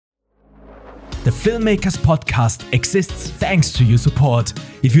The Filmmakers Podcast exists thanks to your support.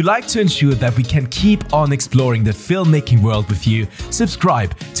 If you'd like to ensure that we can keep on exploring the filmmaking world with you,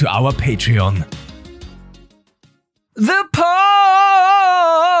 subscribe to our Patreon. The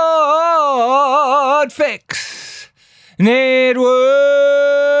Podfix Network.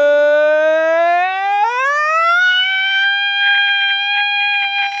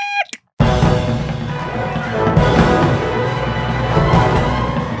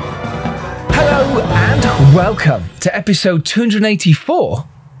 Hello and welcome to episode 284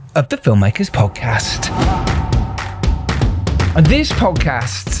 of the Filmmakers Podcast. And this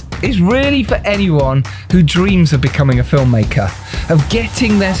podcast is really for anyone who dreams of becoming a filmmaker, of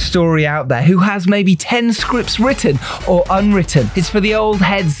getting their story out there, who has maybe 10 scripts written or unwritten. It's for the old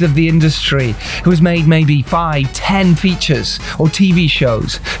heads of the industry who has made maybe 5, 10 features or TV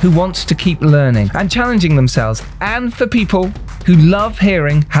shows, who wants to keep learning and challenging themselves, and for people who love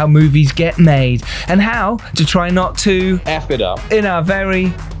hearing how movies get made and how to try not to F it up in our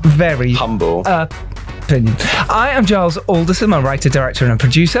very, very humble opinion. I am Giles Alderson, I'm a writer, director and a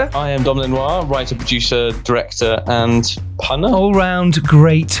producer. I am Dom Lenoir, writer, producer, director and punner. All-round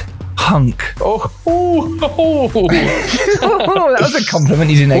great hunk. Oh, That was a compliment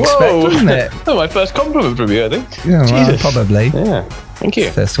you didn't expect, wasn't it? Oh, my first compliment from you, I think. Yeah, well, probably. Yeah, thank you.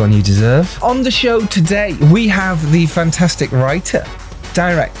 First one you deserve. On the show today, we have the fantastic writer,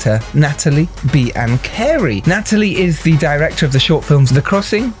 director, Nathalie Biancheri. Nathalie is the director of the short films The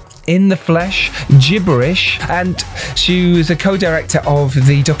Crossing, In the Flesh, Gibberish, and she was a co-director of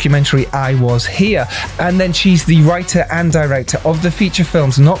the documentary I Was Here, and then she's the writer and director of the feature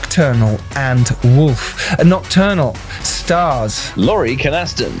films Nocturnal and Wolf. Nocturnal stars Laurie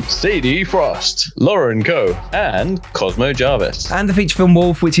Canaston, Sadie Frost, Lauren Coe, and Cosmo Jarvis. And the feature film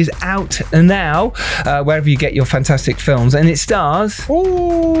Wolf, which is out now, wherever you get your fantastic films, and it stars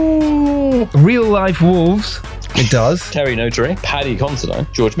real-life wolves. It does. Terry Notary, Paddy Considine,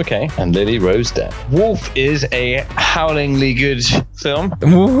 George McKay, and Lily Rose Depp. Wolf is a howlingly good film.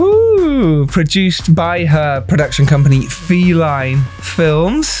 Woohoo! Produced by her production company Feline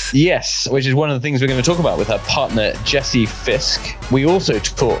Films. Yes, which is one of the things we're going to talk about with her partner Jessie Fisk. We also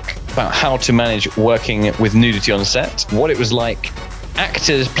talk about how to manage working with nudity on set, what it was like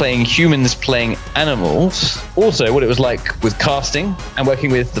actors playing humans playing animals, also what it was like with casting and working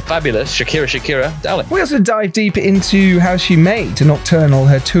with the fabulous Shakira Dowling. We also dive deep into how she made Nocturnal,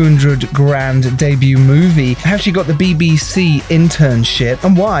 her 200 grand debut movie, how she got the BBC internship,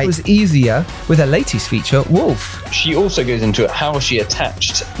 and why it was easier with her latest feature, Wolf. She also goes into how she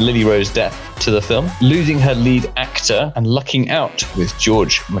attached Lily Rose Depp to the film, losing her lead actor and lucking out with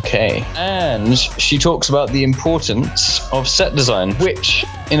George McKay. And she talks about the importance of set design, which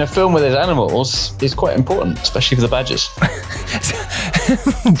in a film where there's animals is quite important, especially for the badgers.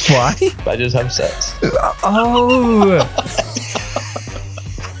 Why? Badgers have sets. Oh.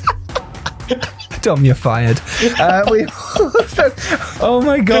 Dom, you're fired. Oh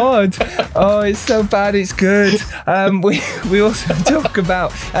my god. Oh, it's so bad, it's good. We also talk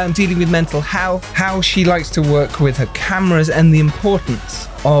about dealing with mental health, how she likes to work with her cameras, and the importance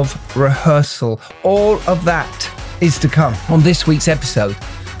of rehearsal. All of that is to come on this week's episode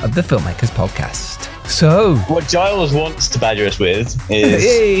of the Filmmakers Podcast. So, what Giles wants to badger us with is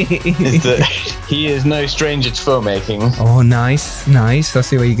that he is no stranger to filmmaking. Oh, nice. I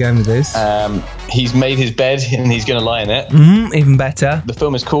see where you're going with this. He's made his bed and he's going to lie in it. Even better. The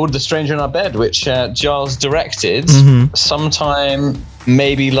film is called The Stranger in Our Bed, which Giles directed sometime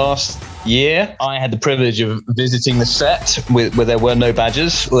maybe last year. I had the privilege of visiting the set where there were no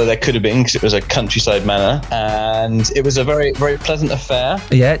badgers, although there could have been because it was a countryside manor, and it was a very, very pleasant affair.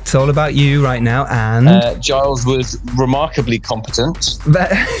 Yeah, it's all about you right now, and Giles was remarkably competent.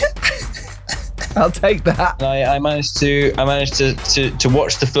 I'll take that. And I managed to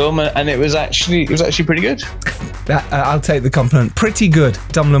watch the film, and it was actually pretty good. I'll take the compliment. Pretty good,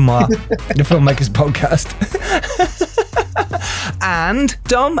 Dom Lenoir, the Filmmakers Podcast. And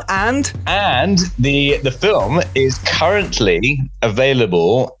Dom, and the film is currently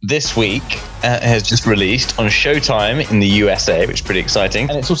available this week. Has just released on Showtime in the USA, which is pretty exciting,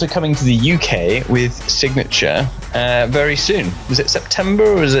 and it's also coming to the UK with Signature very soon. Was it September,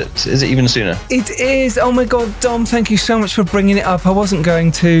 or is it even sooner? It is. Oh my God, Dom! Thank you so much for bringing it up. I wasn't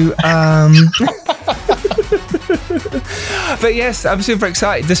going to. But yes, I'm super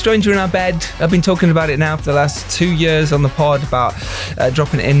excited. The Stranger in Our Bed, I've been talking about it now for the last 2 years on the pod, about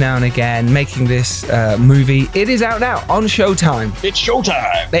dropping it in now and again, making this movie. It is out now on Showtime. It's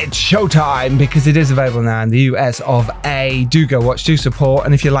showtime. It's Showtime, because it is available now in the US of A. Do go watch, do support,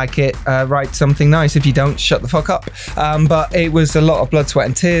 and if you like it, write something nice. If you don't, shut the fuck up. But it was a lot of blood, sweat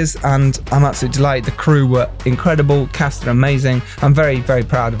and tears, and I'm absolutely delighted. The crew were incredible, cast are amazing. I'm very, very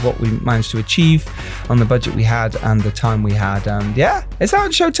proud of what we managed to achieve on the budget we had and the time we had. And yeah, it's out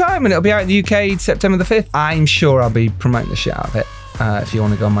on Showtime, and it'll be out in the UK September the 5th. I'm sure I'll be promoting the shit out of it if you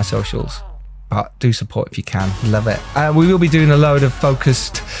want to go on my socials. But do support if you can. Love it. We will be doing a load of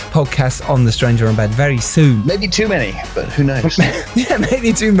focused podcasts on The Stranger in Bed very soon. Maybe too many, but who knows? Yeah,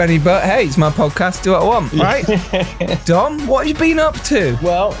 maybe too many, but hey, it's my podcast. Do what I want, right? Dom, what have you been up to?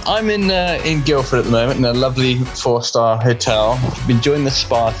 Well, I'm in Guildford at the moment in a lovely 4-star hotel. I've been enjoying the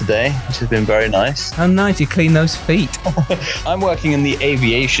spa today, which has been very nice. How nice you clean those feet. I'm working in the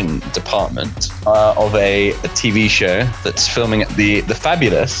aviation department of a TV show that's filming at the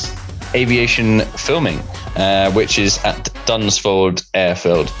fabulous Aviation Filming, which is at Dunsfold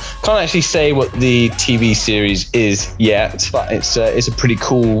Airfield. Can't actually say what the TV series is yet, but it's a pretty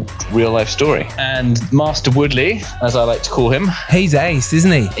cool real life story. And Master Woodley, as I like to call him, he's ace,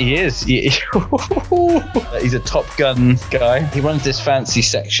 isn't he? He is. He's a Top Gun guy. He runs this fancy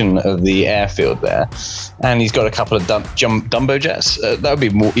section of the airfield there, and he's got a couple of Dumbo jets. That would be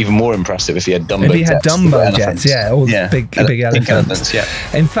even more impressive if he had Dumbo jets. If he had Dumbo jets, yeah, all the big elephants. Yeah.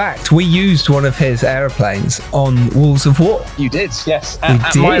 In fact, we used one of his airplanes on Wolves of War. You did, yes.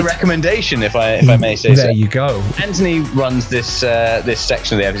 At my recommendation, if I may say so. There you go. Anthony runs this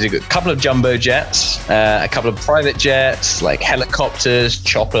section of the airfield. He's got a couple of jumbo jets, a couple of private jets, like helicopters,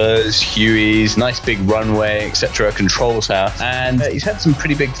 choppers, Hueys, nice big runway, etc., control tower. And he's had some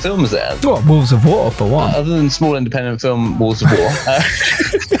pretty big films there. What, Wolves of War, for one? Other than small independent film Wolves of War.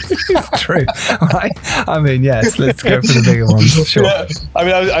 True. Right. I mean, yes, let's go for the bigger ones. Sure. Yeah. I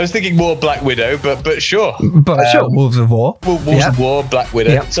mean, I was thinking more Black Widow, but sure. But sure, Wolves of War. Wolves of War, Black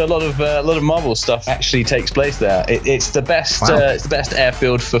Widow. Yep. So a lot of Marvel stuff actually takes place there. It's the best. Wow. It's the best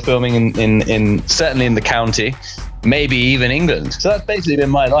airfield for filming in certainly in the county. Maybe even England. So that's basically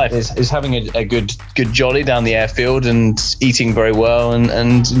been my life, is having a good jolly down the airfield and eating very well and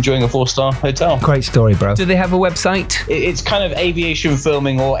enjoying a 4-star hotel. Great story, bro. Do they have a website? It's kind of Aviation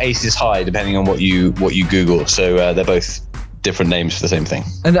Filming or Aces High, depending on what you Google. So they're both different names for the same thing.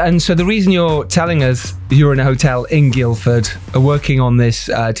 And so the reason you're telling us you're in a hotel in Guildford, working on this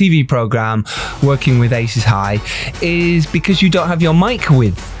TV program, working with Aces High, is because you don't have your mic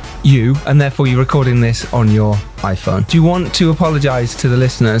with you, and therefore you're recording this on your iPhone. Do you want to apologise to the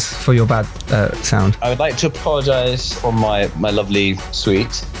listeners for your bad sound? I would like to apologise for my lovely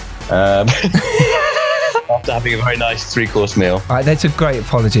suite. After having a very nice 3-course meal. All right, that's a great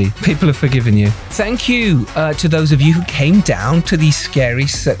apology. People have forgiven you. Thank you to those of you who came down to the Scary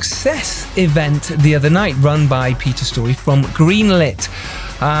Success event the other night, run by Peter Story from Greenlit.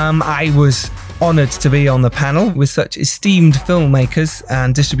 I was honoured to be on the panel with such esteemed filmmakers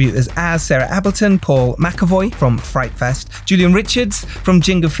and distributors as Sarah Appleton, Paul McAvoy from Fright Fest, Julian Richards from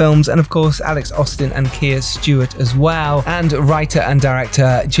Jinga Films, and of course Alex Austin and Keir Stewart as well, and writer and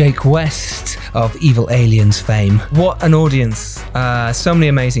director Jake West of Evil Aliens fame. What an audience. So many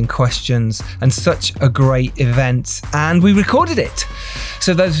amazing questions and such a great event, and we recorded it.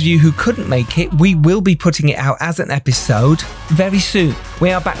 So those of you who couldn't make it, we will be putting it out as an episode very soon.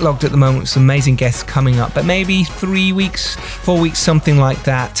 We are backlogged at the moment with some amazing guests coming up, but maybe 3 weeks, 4 weeks, something like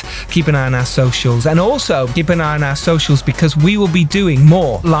that. Keep an eye on our socials, and also keep an eye on our socials because we will be doing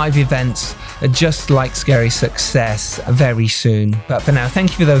more live events just like Scary Success very soon. But for now,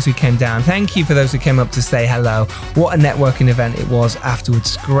 thank you for those who came down. Thank you for those who came up to say hello. What a networking event it was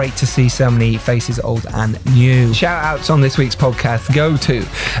afterwards. Great to see so many faces, old and new. Shout outs on this week's podcast go to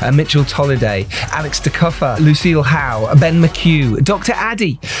Mitchell Tolliday, Alex DeCuffer, Lucille Howe, Ben McHugh, Dr.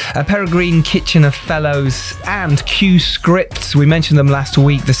 Addy, Peregrine Kitchener Fellows, and Q Scripts. We mentioned them last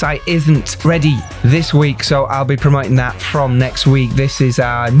week. The site isn't ready this week, so I'll be promoting that from next week. This is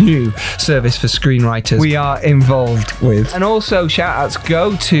our new service for screenwriters we are involved with. And also shout outs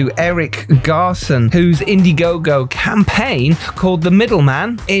go to Eric Garson, whose Indiegogo campaign called The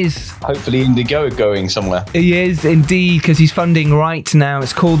Middleman is hopefully Indiegogo going somewhere. He is indeed, because he's funding right now.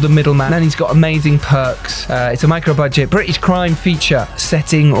 It's called The Middleman, and he's got amazing perks. It's a micro-budget British crime feature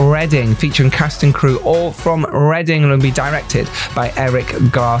setting Reading, featuring cast and crew all from Reading, and will be directed by Eric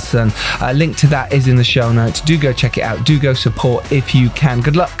Garson. Link to that is in the show notes. Do go check it out. Do go support if you can.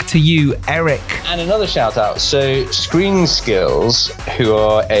 Good luck to you, Eric. And another shout out. So Screen Skills, who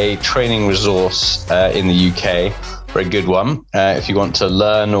are a training resource in the UK very good one. If you want to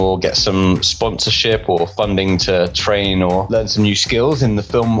learn or get some sponsorship or funding to train or learn some new skills in the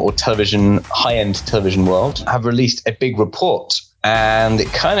film or television, high-end television world, have released a big report. And it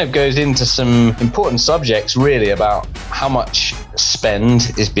kind of goes into some important subjects, really, about how much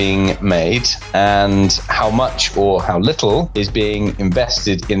spend is being made and how much or how little is being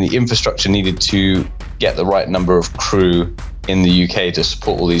invested in the infrastructure needed to get the right number of crew in the UK to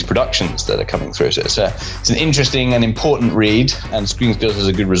support all these productions that are coming through. So it's an interesting and important read, and Screen Skills is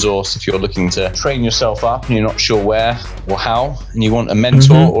a good resource if you're looking to train yourself up and you're not sure where or how, and you want a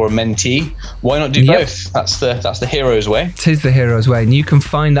mentor or a mentee. Why not do both? That's the hero's way. It is the hero's way, and you can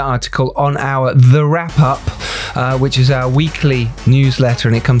find that article on our The Wrap Up, which is our weekly newsletter,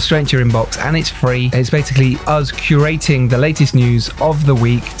 and it comes straight into your inbox, and it's free. It's basically us curating the latest news of the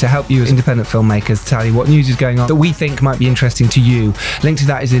week to help you as independent filmmakers, tell you what news is going on that we think might be interesting to you. Link to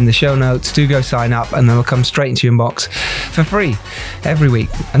that is in the show notes. Do go sign up, and then it'll come straight into your inbox for free every week.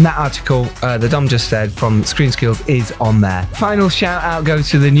 And that article that Dom just said from Screen Skills is on there. Final shout out goes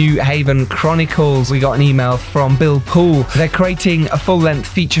to the New Haven Chronicles. We got an email from Bill Poole. They're creating a full-length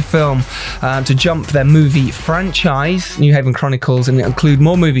feature film to jump their movie franchise, New Haven Chronicles, and include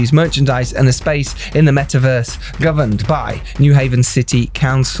more movies, merchandise, and a space in the metaverse governed by New Haven City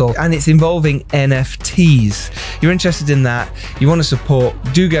Council. And it's involving NFTs. You're interested in that, you want to support,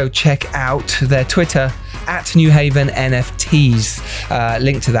 do go check out their Twitter at New Haven NFTs.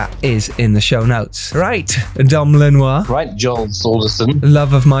 Link to that is in the show notes. Right, Dom Lenoir. Right, Joel Salderson.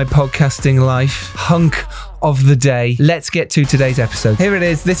 Love of my podcasting life. Hunk of the day. Let's get to today's episode. Here it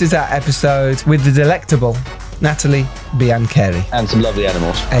is. This is our episode with the delectable Nathalie Biancheri. And some lovely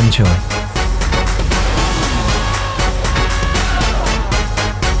animals. Enjoy.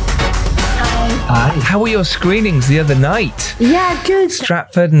 Hi. How were your screenings the other night? Yeah, good.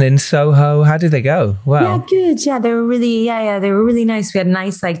 Stratford and in Soho. How did they go? Well, yeah, good. Yeah, they were really, they were really nice. We had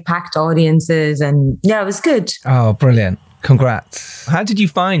nice, packed audiences, and yeah, it was good. Oh, brilliant. Congrats. How did you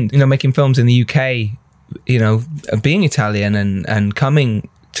find, making films in the UK, being Italian and coming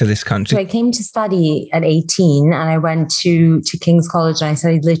to this country? So I came to study at 18, and I went to King's College and I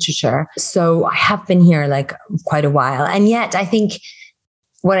studied literature. So I have been here quite a while. And yet I think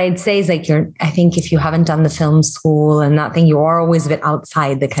what I'd say is I think if you haven't done the film school and that thing, you are always a bit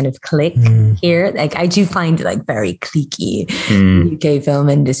outside the kind of clique here. I do find it very cliquey UK film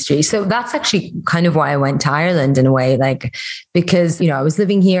industry. So that's actually kind of why I went to Ireland in a way, because, I was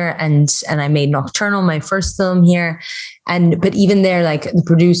living here and I made Nocturnal, my first film here. But even there, the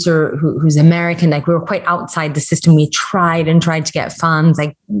producer who's American, we were quite outside the system. We tried to get funds,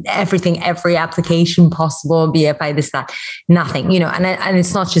 everything, every application possible, BFI, this, that, nothing, and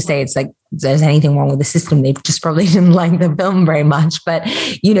it's not to say there's anything wrong with the system. They just probably didn't like the film very much, but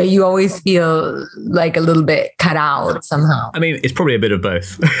you always feel a little bit cut out somehow. I mean, it's probably a bit of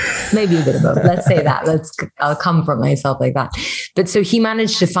both. Maybe a bit of both. Let's say that. I'll comfort myself like that. But so he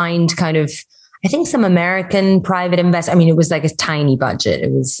managed to find kind of, I think, some American private investors. I mean, it was a tiny budget.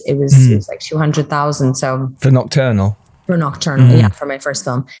 It was 200,000. So for Nocturnal. Yeah, for my first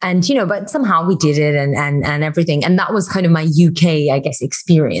film. And, but somehow we did it and everything. And that was kind of my UK, I guess,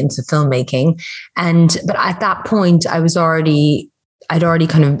 experience of filmmaking. But at that point, I'd already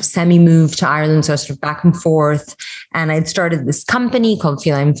kind of semi-moved to Ireland, so I was sort of back and forth. And I'd started this company called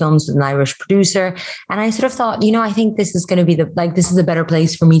Feline Films with an Irish producer. And I sort of thought, I think this is going to be this is a better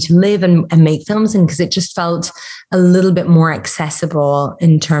place for me to live and make films in, because it just felt a little bit more accessible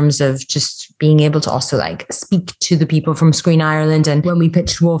in terms of just being able to also speak to the people from Screen Ireland. And when we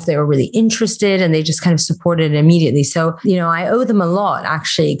pitched Wolf, they were really interested and they just kind of supported it immediately. So, I owe them a lot,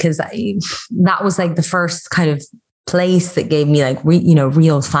 actually, because that was the first kind of place that gave me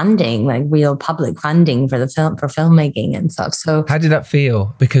real funding, real public funding for filmmaking and stuff. So how did that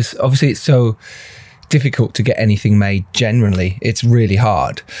feel? Because obviously it's so difficult to get anything made. Generally, it's really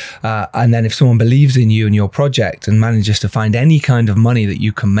hard. And then if someone believes in you and your project and manages to find any kind of money that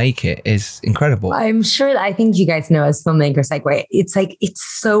you can make, it is incredible. I'm sure, I think you guys know as filmmakers,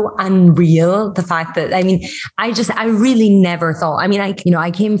 it's so unreal. The fact that, I really never thought,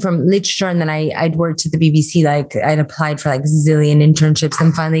 I came from literature, and then I'd worked at the BBC, I'd applied for a zillion internships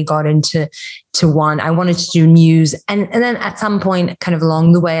and finally got into one. I wanted to do news. And then at some point, kind of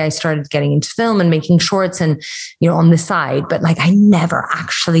along the way, I started getting into film and making shorts and, on the side. But I never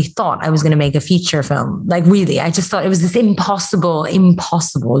actually thought I was going to make a feature film. Really, I just thought it was this impossible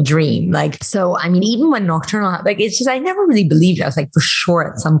dream. So, even when Nocturnal, it's just, I never really believed it. I was for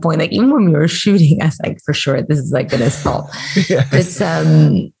sure at some point, even when we were shooting, I was for sure, this is going to stop. Yes. But,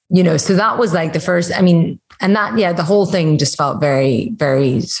 so that was the first, and that, the whole thing just felt very,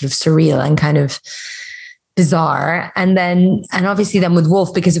 very sort of surreal and kind of bizarre. And obviously then with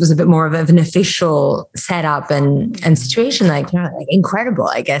Wolf, because it was a bit more of an official setup and situation, like incredible,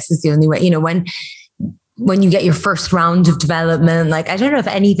 I guess is the only way, when you get your first round of development, like, I don't know if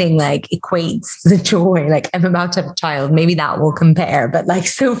anything like equates the joy, like I'm about to have a child, maybe that will compare, but like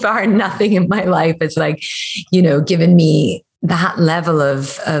so far nothing in my life is like, given me that level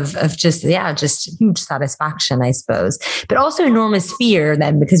of just huge satisfaction, I suppose, but also enormous fear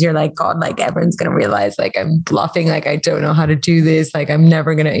then, because you're like, God, like everyone's going to realize like I'm bluffing, like I don't know how to do this, like I'm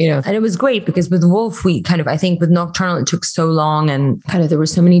never going to, and it was great because with Wolf, we kind of, I think with Nocturnal, it took so long and kind of, there were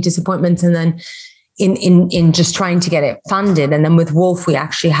so many disappointments. And then in just trying to get it funded. And then with Wolf, we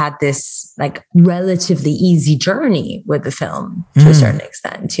actually had this like relatively easy journey with the film to a certain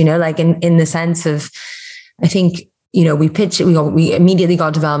extent, like in the sense of, I think, we pitched it, we immediately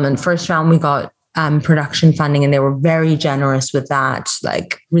got development. First round, we got production funding, and they were very generous with that,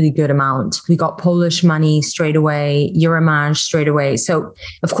 like really good amount. We got Polish money straight away, Euromage straight away. So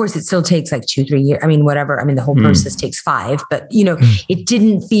of course it still takes like 2-3 years. I mean, whatever. I mean, the whole process takes 5, but it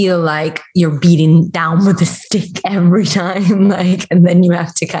didn't feel like you're beating down with a stick every time. Like, and then you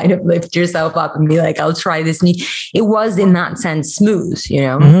have to kind of lift yourself up and be like, I'll try this. And it was in that sense smooth,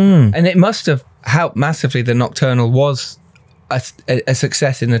 And it must have helped massively that Nocturnal was a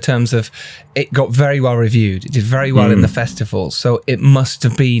success in the terms of it got very well reviewed. It did very well in the festivals. So it must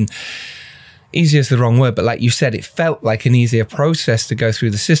have been, easy is the wrong word, but like you said, it felt like an easier process to go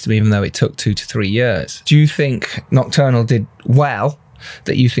through the system, even though it took 2 to 3 years. Do you think Nocturnal did well,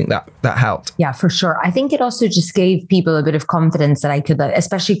 that you think that helped? Yeah, for sure. I think it also just gave people a bit of confidence that I could,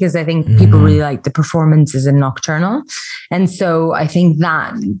 especially because I think people really like the performances in Nocturnal. And so I think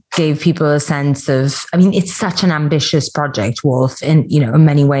that gave people a sense of, I mean, it's such an ambitious project, Wolf, in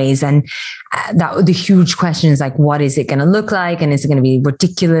many ways. And that the huge question is like, what is it going to look like? And is it going to be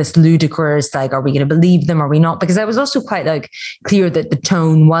ridiculous, ludicrous? Like, are we going to believe them? Are we not? Because I was also quite like clear that the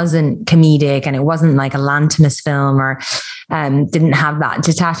tone wasn't comedic and it wasn't like a Lantimos film or didn't have that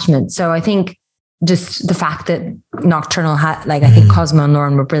detachment. So I think just the fact that Nocturnal had, like, I think Cosmo and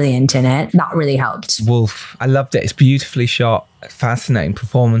Lauren were brilliant in it, that really helped. Wolf, I loved it. It's beautifully shot, fascinating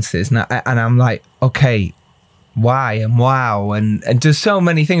performances. And I'm like, okay, why and wow, and just so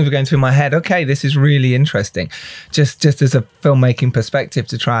many things were going through my head. Okay, this is really interesting, just as a filmmaking perspective,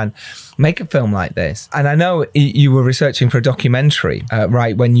 to try and make a film like this. And I know you were researching for a documentary,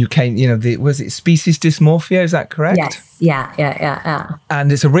 right, when you came, was it species dysmorphia, is that correct? Yes, yeah.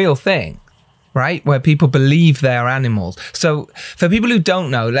 And it's a real thing, right, where people believe they're animals. So for people who don't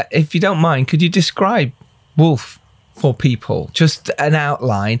know, if you don't mind, could you describe Wolf for people, just an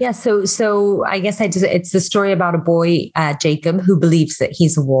outline? Yeah, so I guess it's the story about a boy, Jacob, who believes that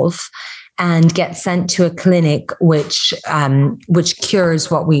he's a wolf and gets sent to a clinic which cures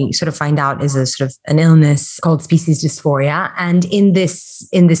what we sort of find out is a sort of an illness called species dysphoria. And in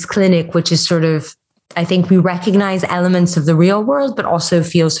this clinic, which is sort of, I think we recognize elements of the real world, but also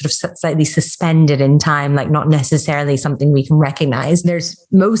feel sort of slightly suspended in time, like not necessarily something we can recognize. There's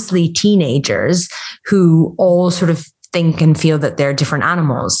mostly teenagers who all sort of think and feel that they're different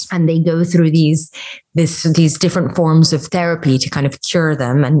animals, and they go through these different forms of therapy to kind of cure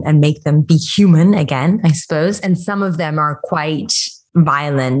them and make them be human again, I suppose. And some of them are quite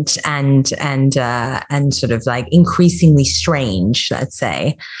violent and sort of like increasingly strange, let's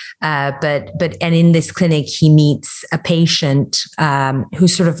say. But in this clinic, he meets a patient who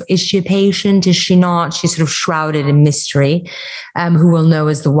sort of, is she a patient? Is she not? She's sort of shrouded in mystery, who we'll know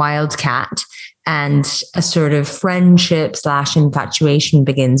as the Wildcat. And a sort of friendship / infatuation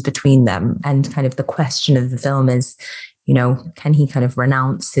begins between them. And kind of the question of the film is, can he kind of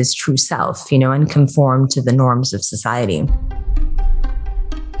renounce his true self, and conform to the norms of society?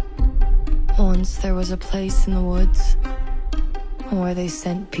 Once there was a place in the woods where they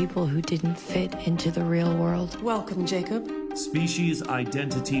sent people who didn't fit into the real world. Welcome, Jacob. Species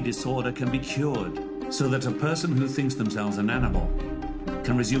identity disorder can be cured so that a person who thinks themselves an animal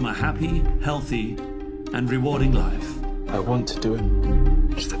can resume a happy, healthy, and rewarding life. I want to do it.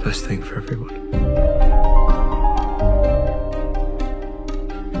 It's the best thing for everyone.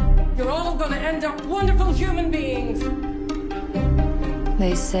 You're all gonna end up wonderful human beings.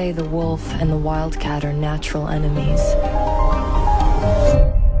 They say the wolf and the wildcat are natural enemies.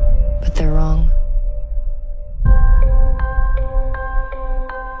 But they're wrong.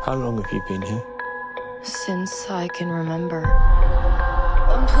 How long have you been here? Since I can remember.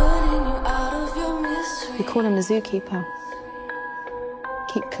 I'm putting you out of your misery. We call him the zookeeper.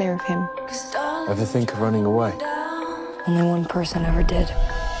 Keep clear of him. Ever think of running away? Only one person ever did.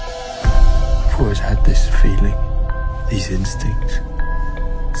 I've always had this feeling, these instincts.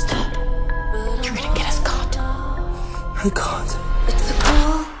 Stop. You're gonna get us caught. I can't. It's a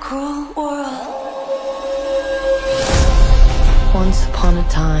cruel, cruel world. Once upon a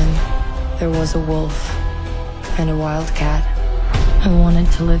time, there was a wolf and a wildcat who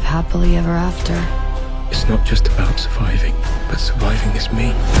wanted to live happily ever after. It's not just about surviving, but surviving is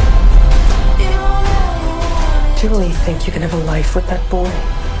me. Do you really think you can have a life with that boy?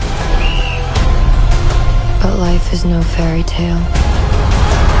 But life is no fairy tale.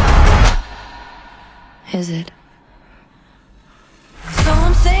 Is it? So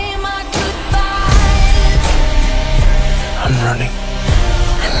I'm saying my goodbyes. I'm running.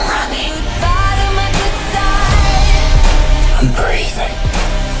 I'm running. Goodbye to my good side. I'm breathing.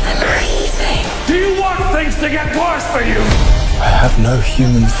 I'm breathing. Do you want things to get worse for you? I have no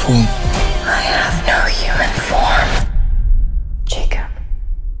human form. I have no human form. Jacob,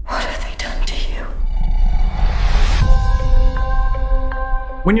 what have they done to you?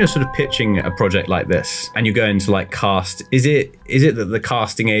 When you're sort of pitching a project like this and you go into like cast, is it that the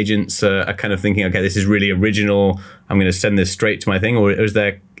casting agents are kind of thinking, okay, this is really original, I'm going to send this straight to my thing, or is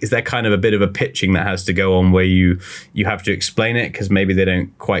there kind of a bit of a pitching that has to go on where you have to explain it because maybe they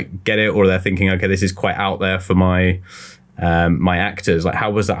don't quite get it, or they're thinking, okay, this is quite out there for my actors? Like,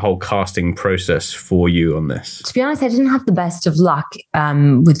 how was that whole casting process for you on this? To be honest, I didn't have the best of luck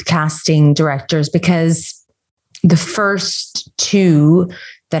with casting directors, because the first two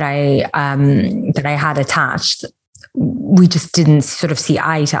that I had attached, we just didn't sort of see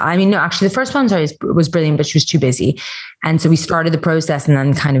eye to eye. I mean, no, actually the first one was brilliant, but she was too busy. And so we started the process and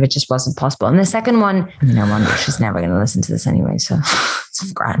then kind of it just wasn't possible. And the second one, I wonder, she's never going to listen to this anyway, so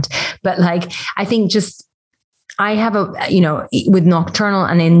it's grand. But like, I think just, I have with Nocturnal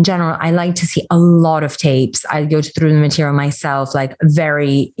and in general, I like to see a lot of tapes. I go through the material myself, like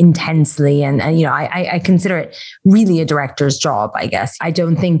very intensely. And I consider it really a director's job, I guess. I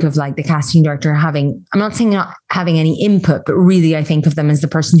don't think of like the casting director I'm not saying not having any input, but really I think of them as the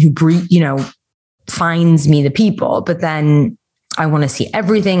person who, finds me the people. But then I want to see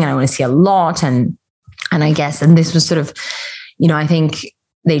everything and I want to see a lot. And I guess, and this was sort of, I think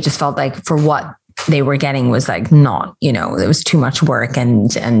they just felt like for what they were getting was like not, it was too much work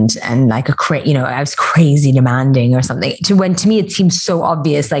and like I was crazy demanding or something. To me, it seems so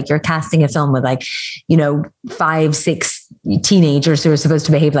obvious. Like you're casting a film with 5-6 teenagers who are supposed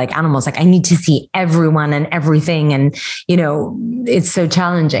to behave like animals. Like I need to see everyone and everything. And, it's so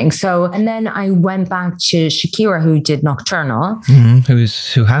challenging. So, and then I went back to Shakira, who did Nocturnal. Mm-hmm.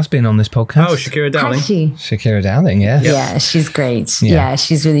 Who has been on this podcast. Oh, Shakira Dowling. Shakira Dowling, yeah. Yeah, she's great. Yeah,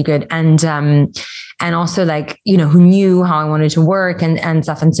 she's really good. And also who knew how I wanted to work and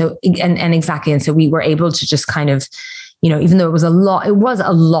stuff. And so, and exactly. And so we were able to just kind of, even though it was a lot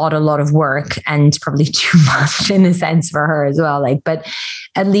of work and probably too much in a sense for her as well. But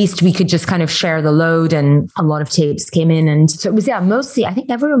at least we could just kind of share the load, and a lot of tapes came in. And so it was, mostly, I think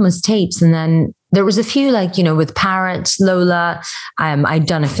everyone was tapes. And then there was a few with Parrot, Lola, I'd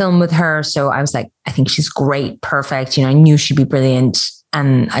done a film with her. So I was like, I think she's great. Perfect. I knew she'd be brilliant.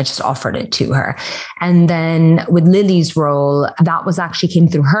 And I just offered it to her. And then with Lily's role, that was actually came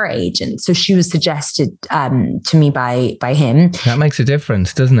through her agent. So she was suggested to me by him. That makes a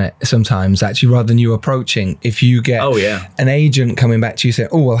difference, doesn't it? Sometimes, actually, rather than you approaching, if you get an agent coming back to you saying,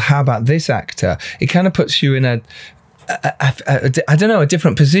 oh, well, how about this actor? It kind of puts you in a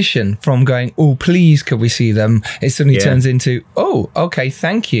different position from going, oh, please, could we see them? It suddenly turns into, oh, okay,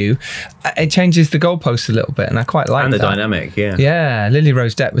 thank you. It changes the goalpost a little bit, and I quite like that. And the dynamic, yeah. Yeah, Lily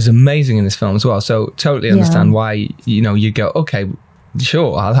Rose Depp was amazing in this film as well, so totally understand why, you go, okay,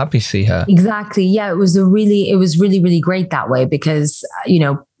 sure, I'll happily see her. Exactly. Yeah, it was really, really great that way because,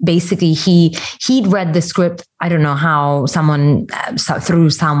 basically he'd read the script. I don't know how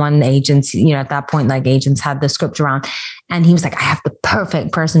through someone, agents, at that point, agents had the script around, and he was like, I have the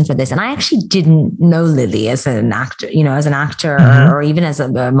perfect person for this. And I actually didn't know Lily as an actor, or even as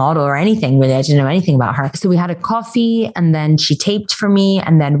a model or anything really. I didn't know anything about her. So we had a coffee, and then she taped for me,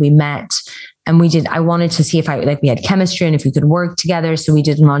 and then we met. And I wanted to see if we had chemistry and if we could work together. So we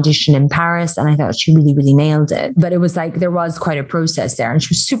did an audition in Paris, and I thought she really, really nailed it. But it was there was quite a process there, and she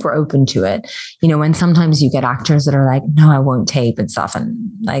was super open to it. When sometimes you get actors that are like, no, I won't tape and stuff. And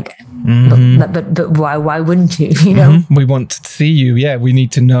but why wouldn't you, We want to see you. Yeah. We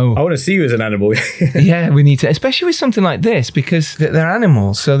need to know. I want to see you as an animal. Yeah, we need to, especially with something like this, because they're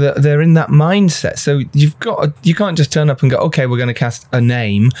animals. So they're in that mindset. So you can't just turn up and go, okay, we're going to cast a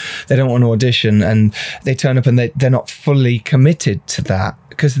name. They don't want to audition. audition and they turn up and they're not fully committed to that?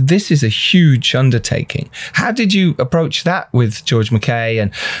 Because this is a huge undertaking. How did you approach that with George McKay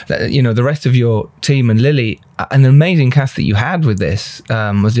and, you know, the rest of your team and Lily? An amazing cast that you had with this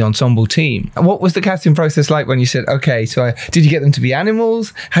was the ensemble team. What was the casting process like when you said, okay, so did you get them to be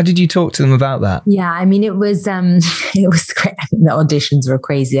animals? How did you talk to them about that? Yeah, I mean, it was great. I mean, the auditions were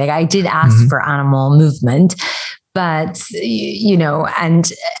crazy. Like, I did ask for animal movement, but, you know,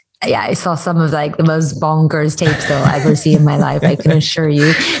 and yeah, I saw some of like the most bonkers tapes I'll ever see in my life, I can assure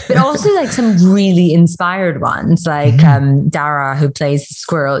you. But also like some really inspired ones, like Dara, who plays the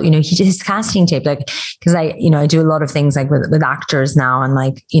squirrel, you know, he did his casting tape, like, because I do a lot of things like with actors now, and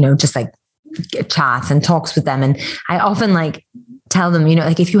like, you know, just like chats and talks with them. And I often like tell them, you know,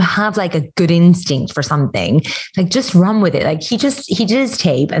 like, if you have like a good instinct for something, like just run with it. Like he did his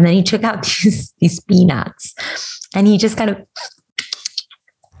tape and then he took out these peanuts and he just kind of,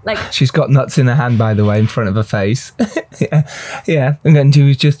 like, she's got nuts in her hand, by the way, in front of her face. yeah. And then she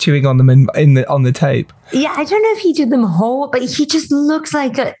was just chewing on them on the tape. Yeah, I don't know if he did them whole, but he just looks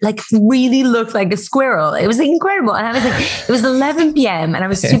really looked like a squirrel. It was incredible. And I was like, it was 11 p.m. and I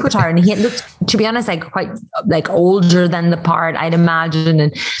was super tired. And he had looked, to be honest, like quite like older than the part I'd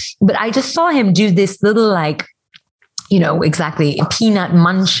imagine. But I just saw him do this little like, you know, exactly, peanut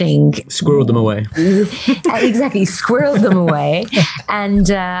munching. Squirreled them away. Exactly, squirreled them away. And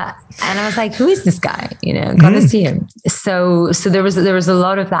I was like, who is this guy? You know, gotta see him. So there was a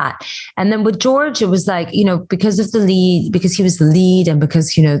lot of that. And then with George, it was like, you know, because he was the lead and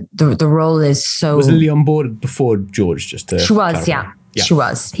because, you know, the role is so... Was Lily on board before George? She was, yeah. She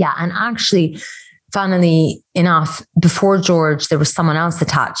was. Yeah. And actually, funnily enough, before George, there was someone else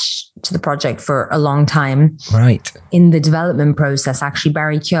attached to the project for a long time. Right. In the development process, actually,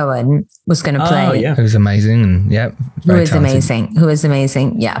 Barry Keoghan was going to play. Oh, yeah. Who's amazing. And yeah. Who is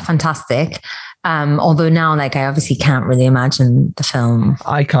amazing. Yeah, fantastic. Although now, like, I obviously can't really imagine the film.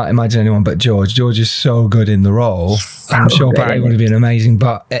 I can't imagine anyone but George. George is so good in the role. I'm sure Barry would have been amazing,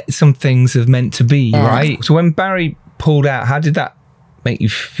 but some things have meant to be, right? So when Barry pulled out, how did that make you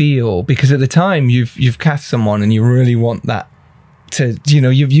feel? Because at the time you've cast someone and you really want that to, you know,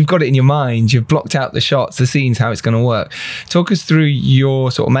 you've got it in your mind, you've blocked out the shots, the scenes, how it's going to work. Talk us through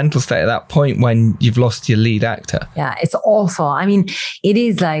your sort of mental state at that point when you've lost your lead actor. Yeah, it's awful. I mean, it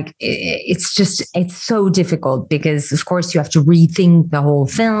is like, it's so difficult because of course you have to rethink the whole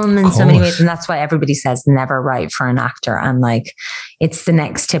film in so many ways. And that's why everybody says never write for an actor. And like, it's the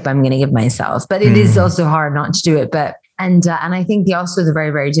next tip I'm going to give myself, but it is also hard not to do it. But And I think the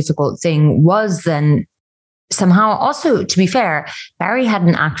very, very difficult thing was then somehow also, to be fair, Barry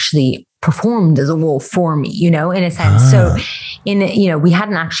hadn't actually performed as a wolf for me, you know, in a sense. So we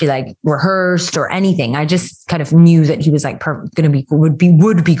hadn't actually like rehearsed or anything. I just kind of knew that he was like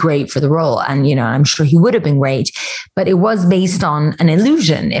would be great for the role. And, you know, I'm sure he would have been great, but it was based on an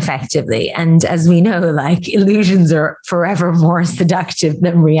illusion effectively. And as we know, like illusions are forever more seductive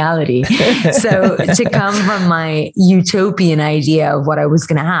than reality. So to come from my utopian idea of what I was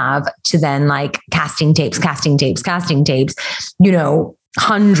going to have to then like casting tapes, you know,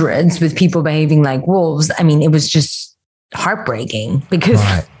 hundreds with people behaving like wolves. I mean, it was just heartbreaking because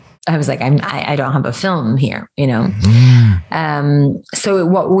I was like, I don't have a film here, you know? So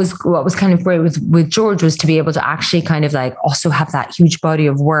what was kind of great with George was to be able to actually kind of like also have that huge body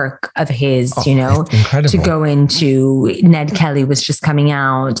of work of his, you know, to go into. Ned Kelly was just coming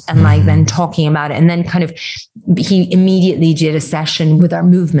out and like then talking about it. And then kind of, he immediately did a session with our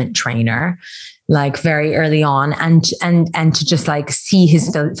movement trainer, like very early on, and to just like see his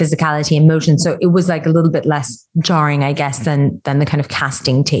physicality and motion. So it was like a little bit less jarring, I guess, than the kind of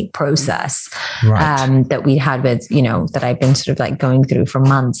casting tape process that we had with, you know, that I've been sort of like going through for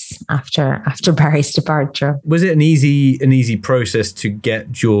months after Barry's departure. Was it an easy process to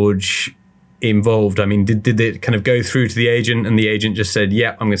get George involved? I mean, did it kind of go through to the agent and the agent just said,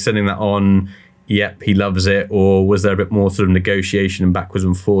 yeah, I'm sending that on, yep, he loves it? Or was there a bit more sort of negotiation and backwards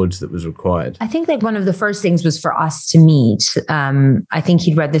and forwards that was required? I think like one of the first things was for us to meet. I think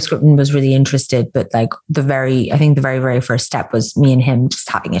he'd read the script and was really interested, but like the very, very first step was me and him just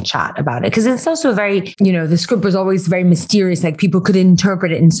having a chat about it. Cause it's also very, you know, the script was always very mysterious. Like people could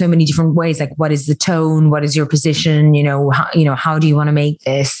interpret it in so many different ways. Like what is the tone? What is your position? How do you want to make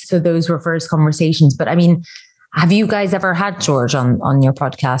this? So those were first conversations. But I mean, have you guys ever had George on your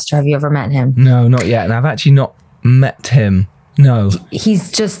podcast, or have you ever met him? No, not yet. And I've actually not met him No. He's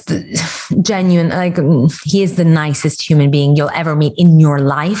just genuine. Like, he is the nicest human being you'll ever meet in your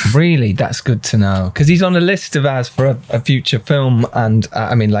life. Really? That's good to know. Because he's on a list of ours for a future film. And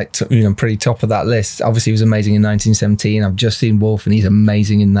I mean, like, pretty top of that list. Obviously, he was amazing in 1917. I've just seen Wolf and he's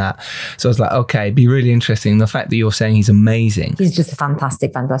amazing in that. So I was like, okay, it'd be really interesting. The fact that you're saying he's amazing. He's just a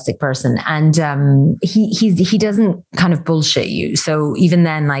fantastic, fantastic person. And he doesn't kind of bullshit you. So even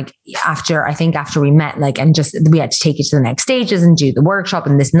then, like, after we met, like, and just we had to take it to the next stage and do the workshop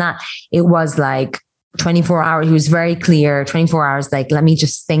and this and that, it was like 24 hours. He was very clear, 24 hours, like, let me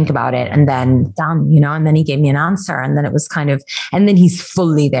just think about it and then done, and then he gave me an answer. And then it was kind of, and then he's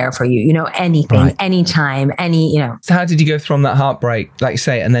fully there for you, anything, right. Anytime, So how did you go from that heartbreak, like you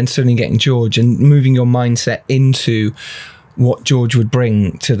say, and then suddenly getting George and moving your mindset into what George would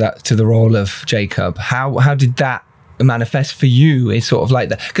bring to the role of Jacob? How did that manifest for you? Is sort of like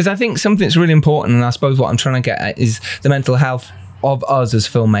that, because I think something that's really important, and I suppose what I'm trying to get at is the mental health of us as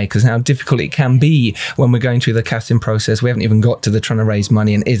filmmakers and how difficult it can be when we're going through the casting process. We haven't even got to the trying to raise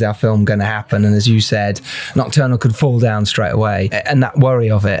money and is our film going to happen, and as you said, Nocturnal could fall down straight away, and that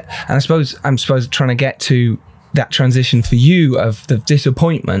worry of it. And I'm supposed trying to get to that transition for you of the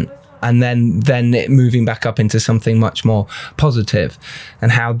disappointment and then it moving back up into something much more positive,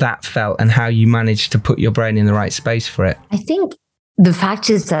 and how that felt and how you managed to put your brain in the right space for it. I think the fact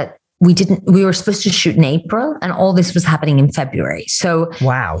is that we were supposed to shoot in April and all this was happening in February. So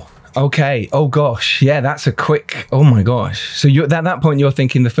wow. Okay. Oh gosh. Yeah, that's a quick, oh my gosh. So at that point you're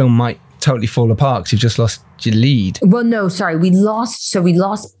thinking the film might totally fall apart because you've just lost your lead. Well, no, sorry. We lost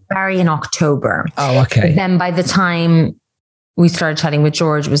Barry in October. Oh, okay. But then by the time we started chatting with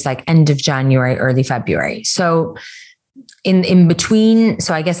George, it was like end of January, early February. So in between,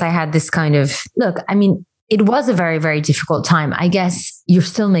 so I guess I had this kind of, look, I mean, it was a very, very difficult time. I guess you're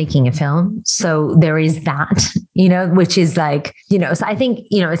still making a film. So there is that, which is like, so I think,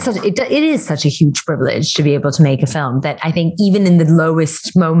 it is such a huge privilege to be able to make a film that I think even in the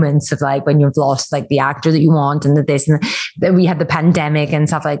lowest moments of like when you've lost like the actor that you want and that we had the pandemic and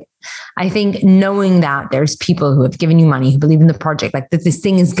stuff, like, I think knowing that there's people who have given you money, who believe in the project, like that this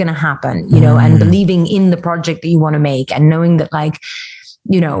thing is going to happen, and believing in the project that you want to make, and knowing that like,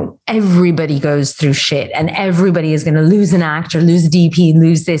 everybody goes through shit and everybody is going to lose an actor, lose a DP,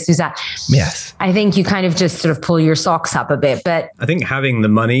 lose this, lose that. Yes. I think you kind of just sort of pull your socks up a bit, but I think having the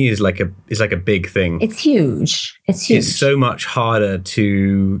money is like a big thing. It's huge. It's so much harder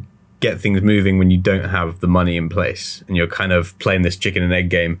to get things moving when you don't have the money in place and you're kind of playing this chicken and egg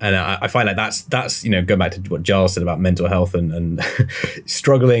game. And I find like that's going back to what Giles said about mental health and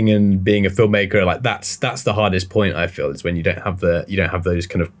struggling and being a filmmaker, like that's the hardest point, I feel, is when you don't have those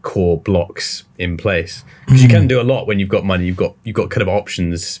kind of core blocks in place, because you can do a lot when you've got money. You've got kind of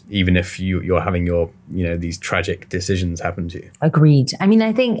options, even if you're having your these tragic decisions happen to you. Agreed. I mean,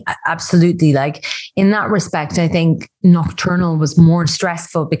 I think absolutely, like in that respect, I think Nocturnal was more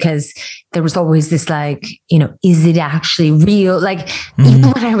stressful because there was always this like, is it actually real? Like even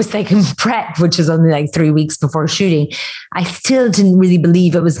when I was like in prep, which was only like 3 weeks before shooting, I still didn't really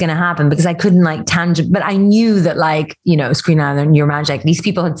believe it was going to happen because I couldn't like but I knew that like, Screen Island and Your Magic, these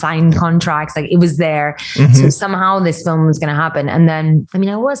people had signed contracts, like it was there. So somehow this film was going to happen. And then, I mean,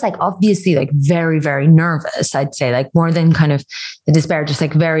 I was like, obviously like very, very nervous, I'd say, like more than kind of the despair, just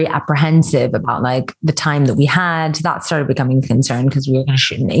like very apprehensive about like the time that we had. That started becoming a concern because we were going to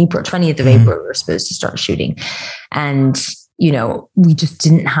shoot in April, 20th of April, we were supposed to start shooting. And we just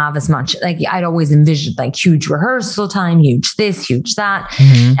didn't have as much, like I'd always envisioned like huge rehearsal time, huge this, huge that.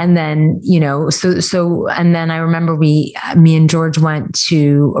 And then, and then I remember me and George went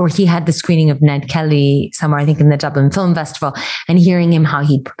to, or he had the screening of Ned Kelly somewhere, I think in the Dublin Film Festival, and hearing him how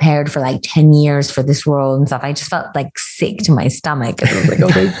he'd prepared for like 10 years for this role and stuff, I just felt like sick to my stomach. And I was like, oh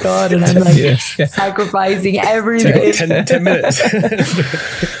my God. And I'm like sacrificing everything. 10 minutes.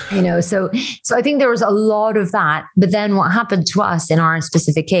 So I think there was a lot of that. But then what happened to us in our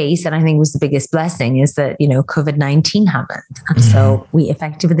specific case, and I think was the biggest blessing, is that, COVID-19 happened. And so we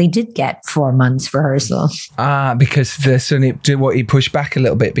effectively did get 4 months rehearsal. Because he pushed back a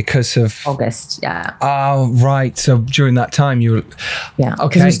little bit because of August. Yeah. Oh, right. So during that time you were... Yeah. Okay.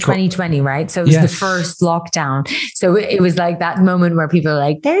 Because it was 2020, right? So it was the first lockdown. So it was like that moment where people are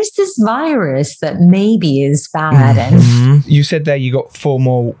like, there's this virus that maybe is bad. And you said there you got 4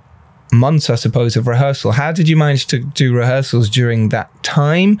 more months, I suppose, of rehearsal. How did you manage to do rehearsals during that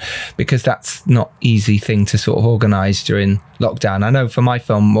time? Because that's not easy thing to sort of organize during lockdown. I know for my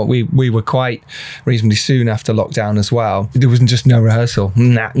film, we were quite reasonably soon after lockdown as well. There wasn't just no rehearsal.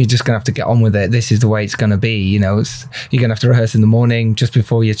 Nah, you're just going to have to get on with it. This is the way it's going to be. You know, you're going to have to rehearse in the morning just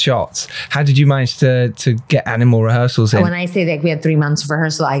before your shots. How did you manage to get animal rehearsals in? When I say that we had 3 months of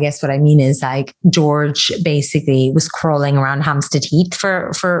rehearsal, I guess what I mean is like George basically was crawling around Hampstead Heath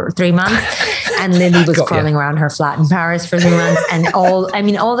for 3 months, and Lily was crawling around her flat in Paris for 3 months, and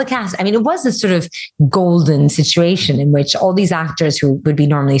all the cast. I mean, it was a sort of golden situation in which all these actors who would be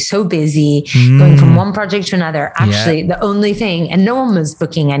normally so busy going from one project to another, actually the only thing, and no one was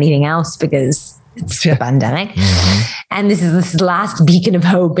booking anything else because it's the pandemic. And this last beacon of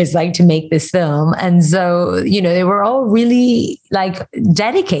hope is like to make this film. And so, you know, they were all really like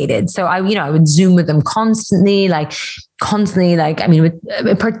dedicated. So I would Zoom with them constantly, I mean,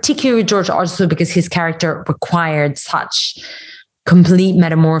 with particularly with George, also because his character required such complete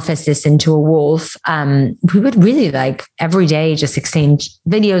metamorphosis into a wolf. We would really like every day just exchange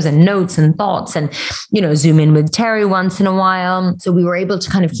videos and notes and thoughts, and, you know, Zoom in with Terry once in a while. So we were able to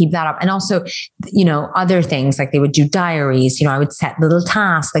kind of keep that up. And also, you know, other things like they would do diaries, you know, I would set little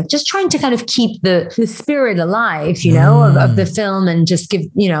tasks, like just trying to kind of keep the spirit alive, you know, of the film, and just give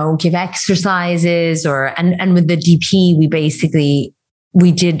exercises and with the DP,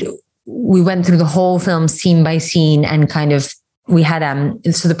 we went through the whole film scene by scene, and kind of, we had,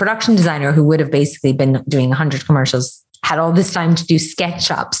 so the production designer, who would have basically been doing 100 commercials, had all this time to do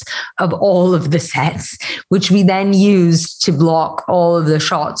SketchUps of all of the sets, which we then used to block all of the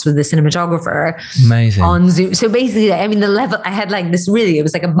shots with the cinematographer. Amazing. On Zoom. So basically, I mean, the level, I had like this really, it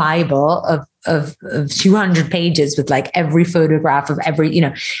was like a Bible of 200 pages with like every photograph of every, you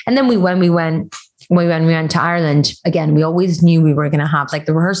know. And then when we went to Ireland, again, we always knew we were going to have, like,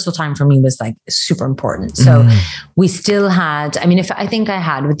 the rehearsal time for me was like super important. So we still had, I mean, I think I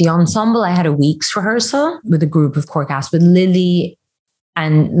had with the ensemble, I had a week's rehearsal with a group of core cast with Lily.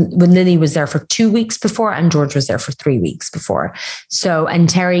 And when Lily was there for 2 weeks before, and George was there for 3 weeks before. So, and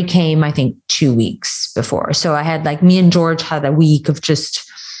Terry came, I think, 2 weeks before. So I had like, me and George had a week of just,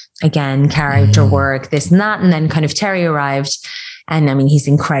 again, character work, this and that. And then kind of Terry arrived. And I mean, he's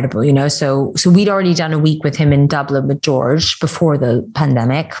incredible, you know, so we'd already done a week with him in Dublin with George before the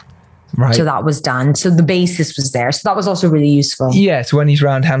pandemic. Right. So that was done. So the basis was there. So that was also really useful. Yeah. So when he's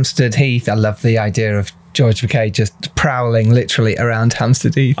around Hampstead Heath, I love the idea of George McKay just prowling literally around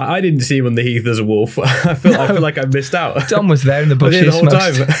Hampstead Heath. I didn't see him on the Heath as a wolf. I feel like I missed out. Dom was there in the bushes the whole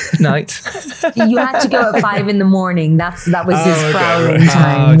time. Nights. You had to go at 5 a.m. That was his prowling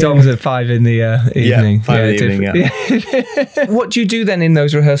time. Dom was at 5 in the evening. Yeah, 5 in the evening, What do you do then in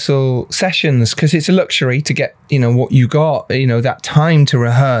those rehearsal sessions? Because it's a luxury to get, you know, what you got, you know, that time to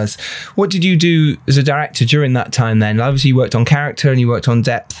rehearse. What did you do as a director during that time then? Obviously you worked on character and you worked on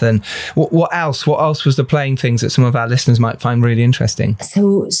depth, and what else? What else was the playing things that some of our listeners might find really interesting?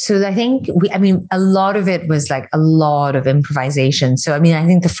 So I think a lot of it was like a lot of improvisation. So I mean, I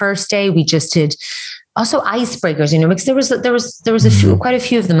think the first day we just did also icebreakers, you know, because there was quite a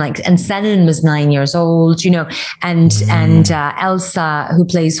few of them, like, and Senan was 9 years old, you know, and Elsa, who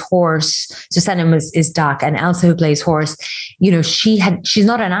plays horse. So Senan is Duck, and Elsa, who plays horse, you know, she's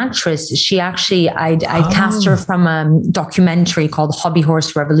not an actress. She actually, I cast her from a documentary called Hobby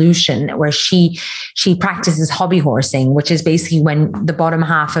Horse Revolution, where she practices hobby horsing, which is basically when the bottom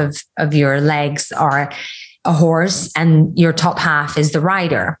half of your legs are a horse and your top half is the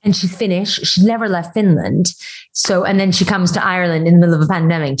rider. And she's Finnish. She never left Finland. So, and then she comes to Ireland in the middle of a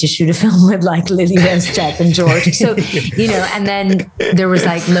pandemic to shoot a film with like Lily Westjet and George. So, you know, and then there was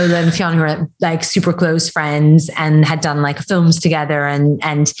like Lola and Fionn, who were like super close friends and had done like films together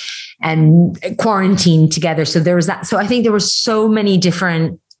and quarantined together. So there was that. So I think there were so many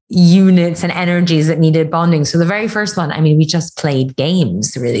different units and energies that needed bonding. So the very first one, I mean, we just played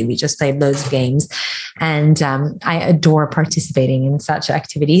games, really. We just played loads of games. And I adore participating in such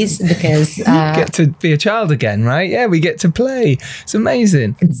activities because... you get to be a child again, right? Yeah, we get to play. It's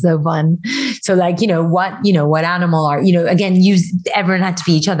amazing. It's so fun. So like, what animal are, you know, again, everyone had to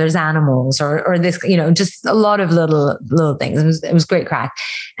be each other's animals or this, you know, just a lot of little things. It was great crack.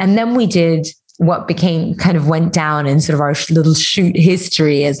 And then we did what became kind of went down in sort of our little shoot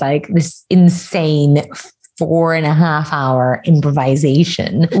history as like this insane 4.5 hour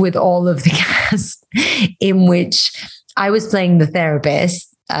improvisation with all of the cast, in which I was playing the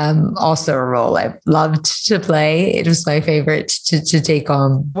therapist. also a role I loved to play. It was my favorite to take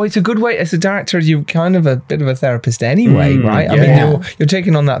on. Well, it's a good way as a director. You're kind of a bit of a therapist anyway, right? I mean, you're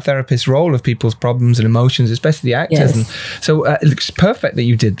taking on that therapist role of people's problems and emotions, especially the actors. Yes. And so it looks perfect that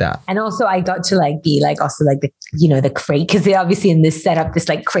you did that. And also, I got to like be like also like the crazy, because they obviously in this setup this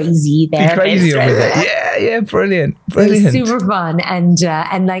like crazy therapist. Crazy over there. Yeah, brilliant. It was super fun, and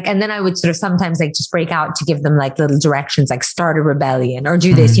then I would sort of sometimes like just break out to give them like little directions, like start a rebellion or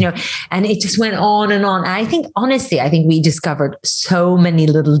do this, and it just went on and on. And I think honestly, we discovered so many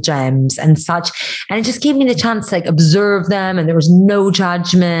little gems and such, and it just gave me the chance to like observe them, and there was no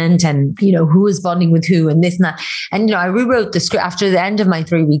judgment, and who was bonding with who and this and that. And I rewrote the script after the end of my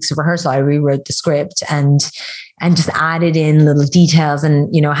 3 weeks of rehearsal. I rewrote the script and just added in little details,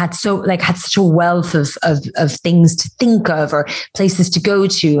 and had such a wealth of things to think of or places to go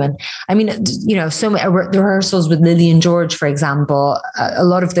to. And I mean, so many the rehearsals with Lily and George, for example, a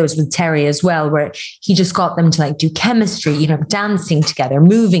lot of those with Terry as well, where he just got them to like do chemistry, dancing together,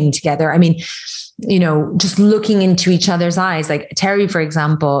 moving together. I mean, just looking into each other's eyes. Like Terry, for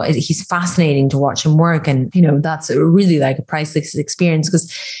example, he's fascinating to watch him work, and that's a really like a priceless experience,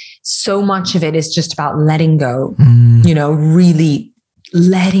 because so much of it is just about letting go, really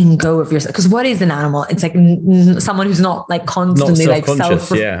letting go of yourself. Because what is an animal? It's like someone who's not like constantly like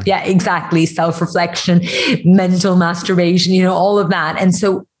exactly. Self-reflection, mental masturbation, all of that. And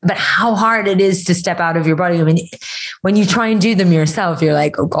so, but how hard it is to step out of your body. I mean, when you try and do them yourself, you're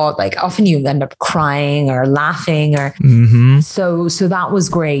like, oh God, like often you end up crying or laughing or so that was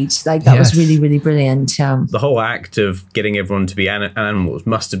great. Like that was really, really brilliant. The whole act of getting everyone to be animals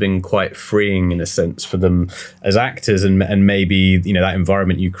must have been quite freeing in a sense for them as actors, and maybe, that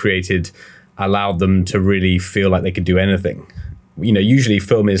environment you created allowed them to really feel like they could do anything. Usually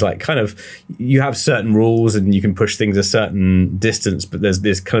film is like kind of, you have certain rules and you can push things a certain distance, but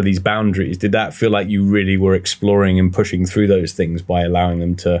there's kind of these boundaries. Did that feel like you really were exploring and pushing through those things by allowing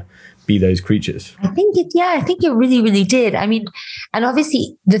them to be those creatures? I think it really, really did. I mean, and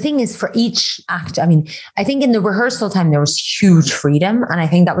obviously the thing is for each act, I mean, I think in the rehearsal time, there was huge freedom. And I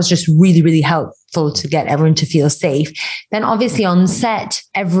think that was just really, really helpful to get everyone to feel safe. Then obviously on set,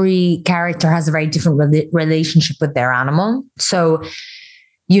 every character has a very different relationship with their animal. So,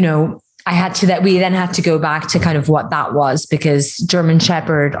 we then had to go back to kind of what that was, because German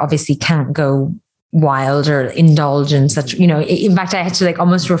Shepherd obviously can't go wild or indulge in such, in fact, I had to like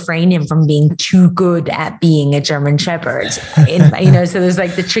almost refrain him from being too good at being a German Shepherd, so there's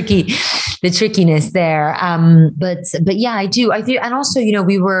like the trickiness there. But yeah, I do. And also,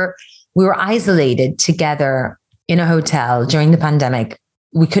 we were isolated together in a hotel during the pandemic.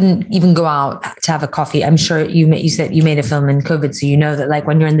 We couldn't even go out to have a coffee. I'm sure you said you made a film in COVID, so that like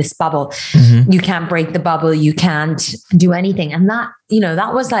when you're in this bubble, you can't break the bubble, you can't do anything. And that,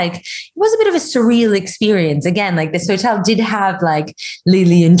 that was like, it was a bit of a surreal experience. Again, like this hotel did have like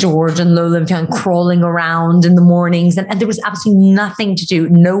Lily and George and Lola and Fionn crawling around in the mornings, and there was absolutely nothing to do,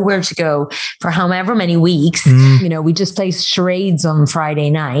 nowhere to go for however many weeks. We just played charades on Friday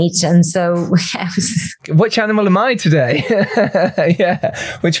night. And so which animal am I today? Yeah.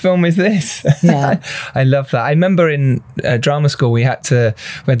 Which film is this? Yeah. I love that. I remember in drama school, we had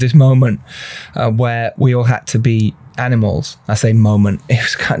this moment where we all had to be animals. I say moment. It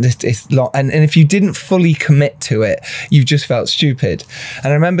was kind of, it's long. And if you didn't fully commit to it, you just felt stupid. And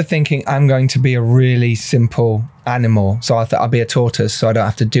I remember thinking, I'm going to be a really simple animal. So I thought I'll be a tortoise, so I don't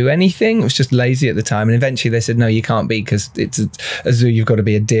have to do anything. It was just lazy at the time. And eventually they said, no, you can't be, because it's a zoo. You've got to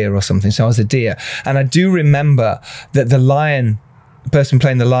be a deer or something. So I was a deer. And I do remember that the person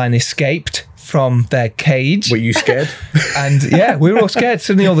playing the lion escaped from their cage. Were you scared? And yeah, we were all scared.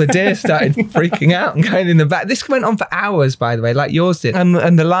 Suddenly all the deer started freaking out and going in the back. This went on for hours, by the way, like yours did. And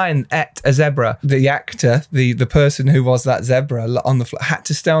the lion ate a zebra. The actor, the person who was that zebra on the floor, had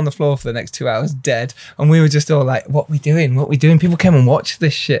to stay on the floor for the next 2 hours dead. And we were just all like, what are we doing? What are we doing? People came and watched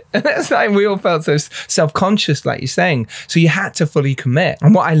this shit. And that's like, we all felt so self-conscious, like you're saying. So you had to fully commit.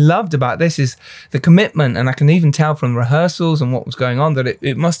 And what I loved about this is the commitment. And I can even tell from rehearsals and what was going on that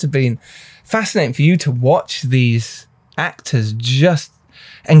it must have been fascinating for you to watch these actors just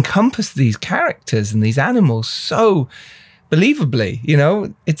encompass these characters and these animals so believably.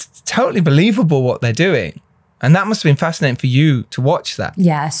 It's totally believable what they're doing. And that must have been fascinating for you to watch that.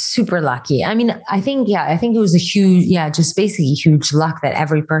 Yeah, super lucky. I mean, I think it was a huge, just basically huge luck that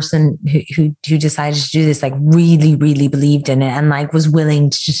every person who decided to do this, like really, really believed in it and like was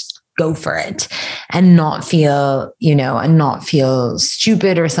willing to just go for it and not feel, and not feel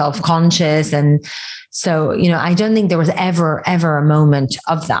stupid or self-conscious. And so, I don't think there was ever a moment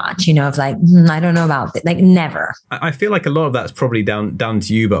of that, of like, I don't know about it, like never. I feel like a lot of that's probably down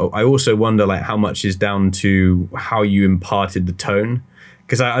to you, but I also wonder like how much is down to how you imparted the tone.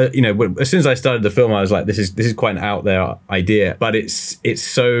 Because as soon as I started the film, I was like, this is quite an out there idea, but it's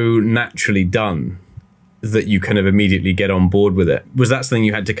so naturally done that you kind of immediately get on board with it. Was that something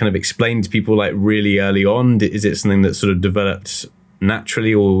you had to kind of explain to people like really early on? Is it something that sort of developed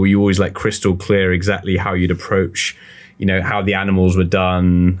naturally, or were you always like crystal clear exactly how you'd approach, how the animals were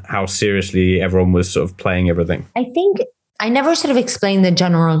done, how seriously everyone was sort of playing everything? I think I never sort of explained the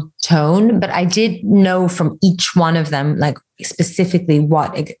general tone, but I did know from each one of them, like specifically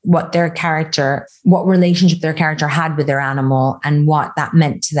what their character, what relationship their character had with their animal and what that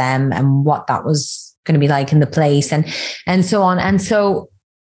meant to them and what that was going to be like in the place and so on. And so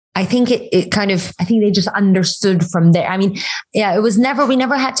I think it kind of, I think they just understood from there. I mean, yeah, we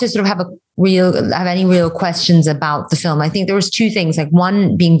never had to sort of have any real questions about the film. I think there was two things, like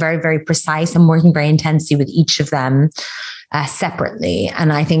one being very, very precise and working very intensely with each of them separately.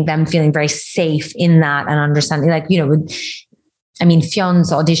 And I think them feeling very safe in that and understanding, like,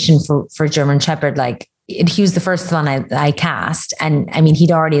 Fion's audition for German Shepherd, like he was the first one I cast. And I mean,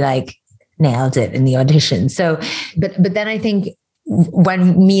 he'd already like nailed it in the audition. So, but then I think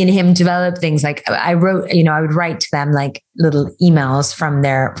when me and him developed things, like I wrote, I would write to them like little emails from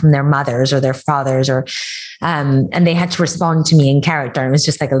their mothers or their fathers, or and they had to respond to me in character. And it was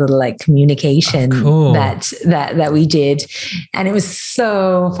just like a little like communication that we did, and it was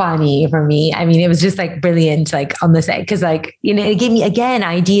so funny for me. I mean, it was just like brilliant, like on the set, because like it gave me again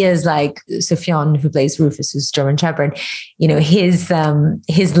ideas. Like Sufjan, who plays Rufus, who's German Shepherd, his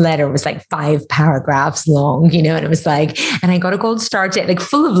letter was like 5 paragraphs long, and it was like, and I got a gold star, like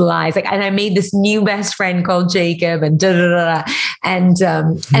full of lies, like, and I made this new best friend called Jacob, and and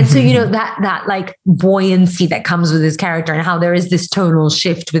so that like buoyancy that comes with his character, and how there is this tonal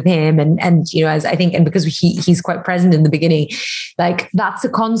shift with him, and as I think, and because he's quite present in the beginning, like that's a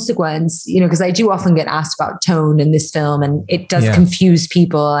consequence, because I do often get asked about tone in this film, and it does confuse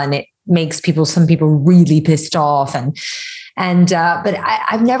people, and it makes some people really pissed off, but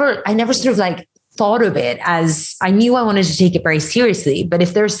I never sort of like thought of it as, I knew I wanted to take it very seriously, but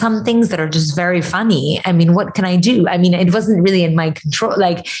if there's some things that are just very funny, I mean, what can I do? I mean, it wasn't really in my control.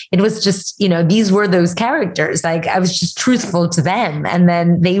 Like it was just, these were those characters. Like I was just truthful to them, and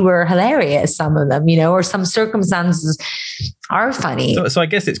then they were hilarious, some of them, or some circumstances are funny. So I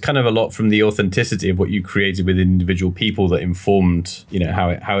guess it's kind of a lot from the authenticity of what you created with individual people that informed, how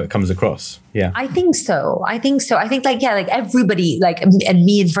it comes across. Yeah, I think so. I think like everybody, like, and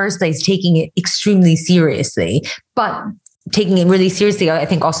me in first place, taking it extremely seriously, but taking it really seriously, I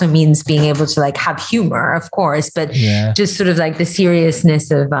think also means being able to like have humor, of course, but just sort of like the seriousness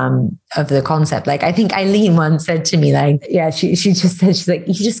of the concept. Like I think Eileen once said to me, like, she just said, she's like,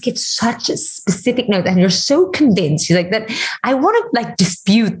 you just give such a specific note and you're so convinced. She's like, that I want to like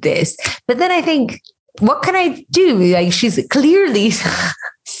dispute this, but then I think, what can I do? Like she's clearly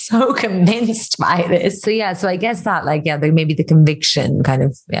so convinced by this. So I guess that maybe the conviction kind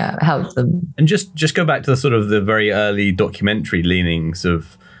of helped them. And just go back to the sort of the very early documentary leanings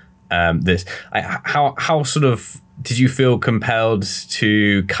of this. How sort of did you feel compelled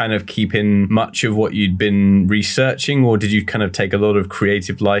to kind of keep in much of what you'd been researching, or did you kind of take a lot of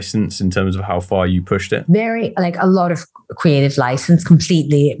creative license in terms of how far you pushed it? Very, like a lot of creative license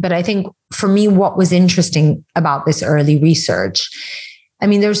completely. But I think for me, what was interesting about this early research, I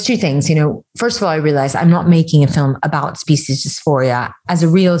mean, there's two things, first of all, I realized I'm not making a film about species dysphoria as a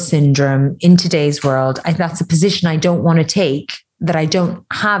real syndrome in today's world. That's a position I don't want to take, that I don't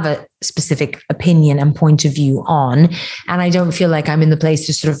have a specific opinion and point of view on. And I don't feel like I'm in the place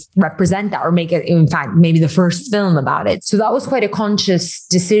to sort of represent that or make it, in fact, maybe the first film about it. So that was quite a conscious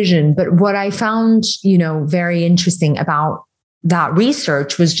decision. But what I found, very interesting about that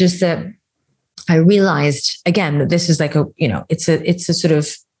research was just that I realized again that this is like it's a sort of,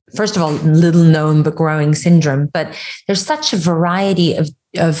 first of all, little known but growing syndrome. But there's such a variety of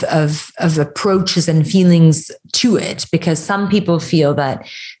approaches and feelings to it, because some people feel that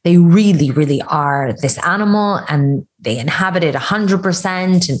they really, really are this animal and they inhabit it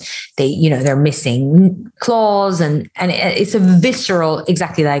 100%, and they're missing claws, and it's a visceral,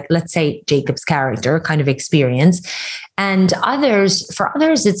 exactly like, let's say, Jacob's character kind of experience. And for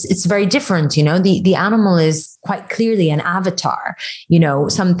others, it's very different. The animal is quite clearly an avatar,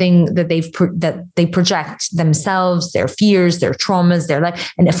 something that they project themselves, their fears, their traumas, their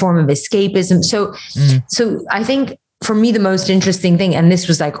life, and a form of escapism. So I think for me, the most interesting thing, and this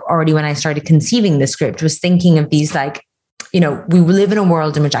was like already when I started conceiving the script, was thinking of these like, you know, we live in a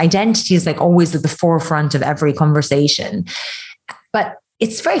world in which identity is like always at the forefront of every conversation. But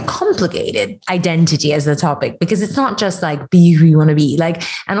it's very complicated, identity as a topic, because it's not just like be who you want to be. Like,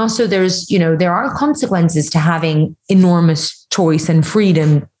 and also there's, you know, there are consequences to having enormous choice and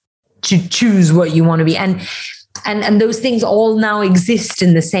freedom to choose what you want to be. And those things all now exist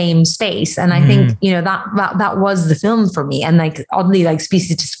in the same space. And I think, you know, that was the film for me. And like, oddly, like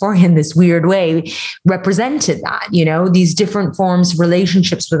Species Dysphoria in this weird way represented that, you know, these different forms of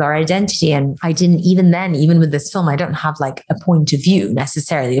relationships with our identity. And I didn't, even with this film, I don't have like a point of view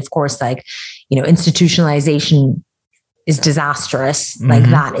necessarily. Of course, like, you know, institutionalization is disastrous. Like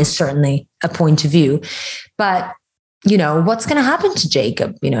that is certainly a point of view. But, you know, what's going to happen to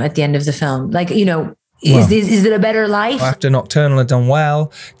Jacob, you know, at the end of the film? Like, you know, is it a better life? After Nocturnal had done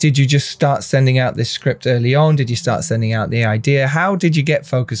well, did you just start sending out this script early on? Did you start sending out the idea? How did you get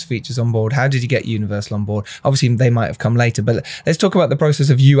Focus Features on board? How did you get Universal on board? Obviously, they might have come later, but let's talk about the process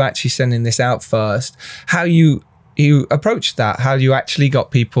of you actually sending this out first. How you approached that? How you actually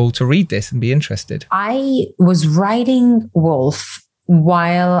got people to read this and be interested? I was writing Wolf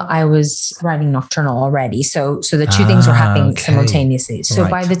while I was writing Nocturnal already. So the two things were happening simultaneously. So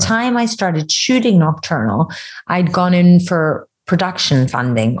by the time I started shooting Nocturnal, I'd gone in for production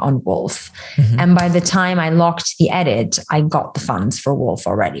funding on Wolf. And by the time I locked the edit, I got the funds for Wolf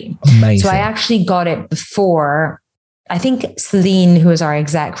already. Amazing. So I actually got it before. I think Celine, who is our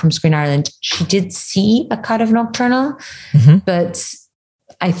exec from Screen Ireland, she did see a cut of Nocturnal, but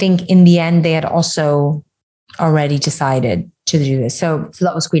I think in the end they had also already decided to do this. So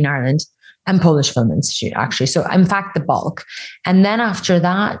that was Screen Ireland and Polish Film Institute, actually. So in fact, the bulk. And then after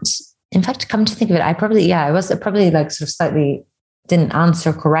that, in fact, come to think of it, I probably like sort of slightly didn't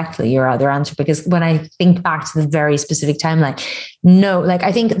answer correctly your other answer, because when I think back to the very specific timeline,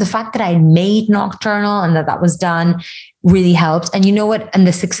 I think the fact that I made Nocturnal and that was done really helped. And you know what? And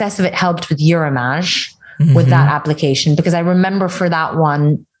the success of it helped with Euromage, with that application, because I remember for that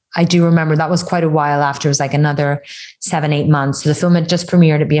one, I do remember that was quite a while after. It was like another 7-8 months. So the film had just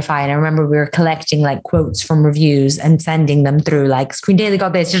premiered at BFI. And I remember we were collecting like quotes from reviews and sending them through, like Screen Daily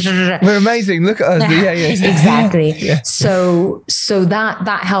got this. We're amazing. Look at us. Yeah. Exactly. Yeah. So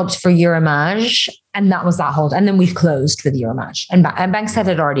that helped for Euromage. And that was that whole, and then we've closed with Euromage. And Bankside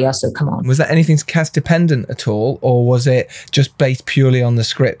had already also come on. Was that anything cast dependent at all? Or was it just based purely on the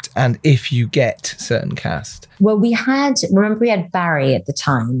script and if you get certain cast? Well, we had Barry at the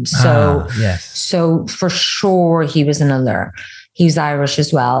time. So, so for sure he was an Allure. He's Irish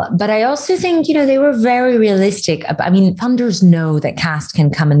as well. But I also think, you know, they were very realistic. I mean, funders know that cast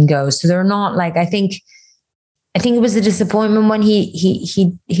can come and go. So they're not like, I think it was a disappointment when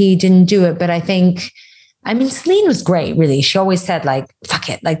he didn't do it. But I mean, Celine was great, really. She always said, like, fuck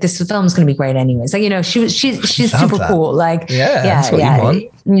it, like this film's going to be great anyways. Like, you know, she's super cool. Like, that's what you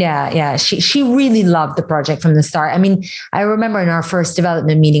want. Yeah. She really loved the project from the start. I mean, I remember in our first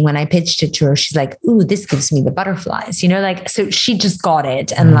development meeting when I pitched it to her, she's like, ooh, this gives me the butterflies, you know, like, so she just got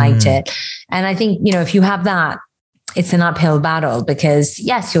it and liked it. And I think, you know, if you have that, it's an uphill battle, because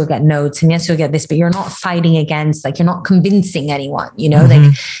yes, you'll get notes and yes, you'll get this, but you're not fighting against, like, you're not convincing anyone, you know,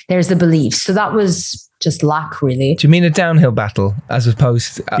 like there's a belief. So that was just luck, really. Do you mean a downhill battle as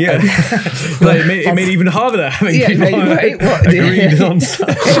opposed to... Well, it made it even harder having people agreed on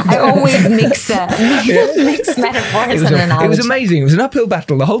stuff. I always mix metaphors and analogies. It was amazing. It was an uphill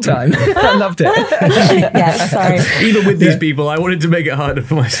battle the whole time. I loved it. Yeah, sorry. Even with these people, I wanted to make it harder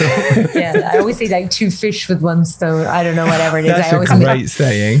for myself. I always say like 2 fish with 1 stone. I don't know, whatever it is. That's a great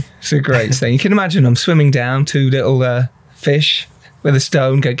saying. It's a great saying. You can imagine I'm swimming down 2 little fish with a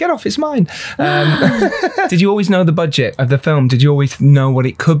stone, go, get off, it's mine. Did you always know the budget of the film? Did you always know what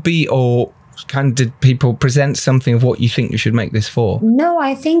it could be, or did people present something of what you think you should make this for? No,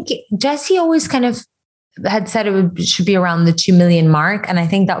 I think Jesse always kind of had said it should be around the 2 million mark. And I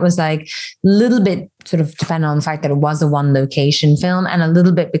think that was like a little bit sort of dependent on the fact that it was a 1 location film, and a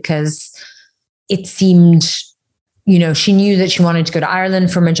little bit because it seemed, you know, she knew that she wanted to go to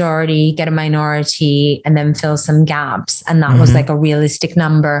Ireland for majority, get a minority, and then fill some gaps. And that was like a realistic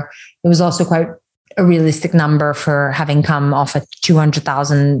number. It was also quite a realistic number for having come off a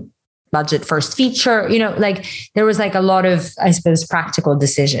 200,000 budget first feature, like there was like a lot of, I suppose, practical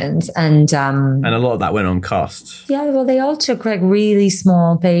decisions. And a lot of that went on costs. Yeah, well, they all took like really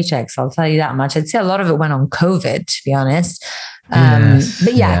small paychecks. I'll tell you that much. I'd say a lot of it went on COVID, to be honest.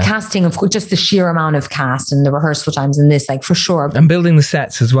 But casting, of course, just the sheer amount of cast and the rehearsal times and this, like for sure. And building the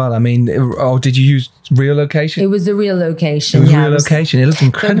sets as well. I mean, or did you use real location? It was a real location. It was real location. It looked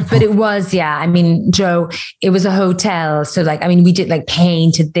incredible. But it was, I mean, Joe, it was a hotel. So like, I mean, we did like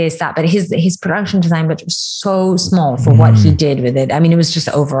painted this, that, but his production design budget was so small for what he did with it. I mean, it was just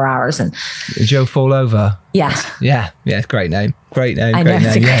over hours. And did Joe fall over? Yeah. Great name.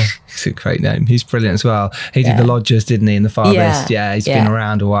 Yeah, it's a great name. He's brilliant as well. He did the Lodgers, didn't he, in the Far East? Yeah, he's been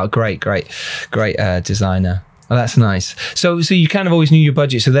around a while. Great designer. Oh, that's nice. So you kind of always knew your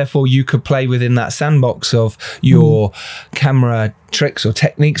budget, so therefore you could play within that sandbox of your camera tricks or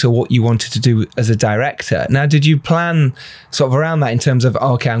techniques or what you wanted to do as a director. Now, did you plan sort of around that in terms of,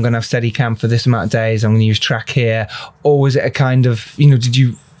 okay, I'm going to have Steadicam for this amount of days, I'm going to use track here, or was it a kind of, did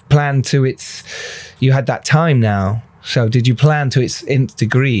you plan to you had that time now? So did you plan to its nth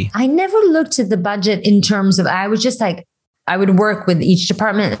degree? I never looked at the budget in terms of, I was just like, I would work with each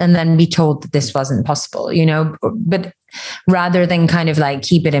department and then be told that this wasn't possible, but rather than kind of like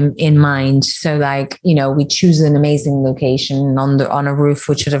keep it in mind. So like, we choose an amazing location on a roof,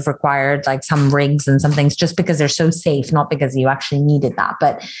 which would have required like some rigs and some things just because they're so safe, not because you actually needed that,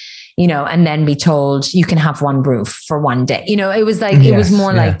 but and then be told you can have one roof for one day. It was like, it was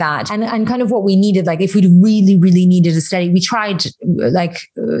more like that. And kind of what we needed, like if we really, really needed a steady, we tried like,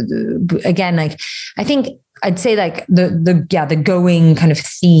 again, like, I think I'd say like the going kind of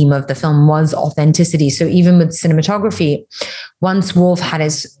theme of the film was authenticity. So even with cinematography, once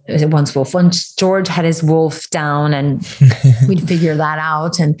George had his wolf down and we'd figure that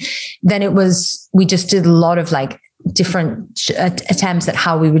out. And then we just did a lot of like different attempts at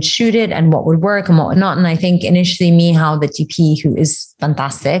how we would shoot it and what would work and what would not. And I think initially Mihal, the DP, who is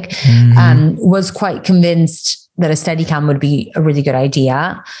fantastic, was quite convinced that a Steadicam would be a really good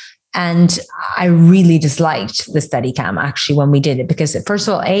idea. And I really disliked the Steadicam actually when we did it, because first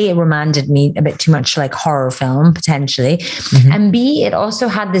of all, it reminded me a bit too much like horror film potentially. And B, it also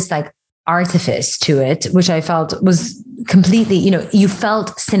had this like artifice to it, which I felt was completely, you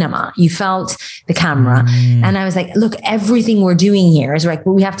felt cinema, you felt the camera. And I was like, look, everything we're doing here is like,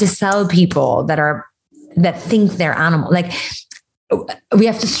 we have to sell people that think they're animal. Like we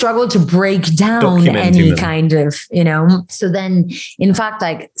have to struggle to break down any kind of, so then in fact,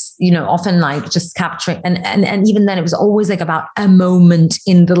 like, often like just capturing and even then it was always like about a moment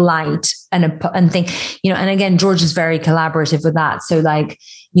in the light and thing, and again, George is very collaborative with that. So like,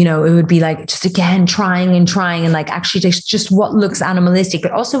 it would be like, just again, trying and like, actually just what looks animalistic,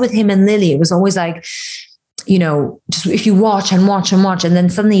 but also with him and Lily, it was always like, just if you watch and then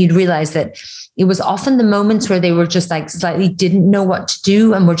suddenly you'd realize that it was often the moments where they were just like slightly didn't know what to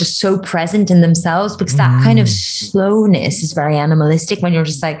do and were just so present in themselves, because that kind of slowness is very animalistic when you're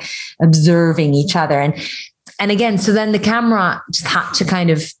just like observing each other. And again, so then the camera just had to kind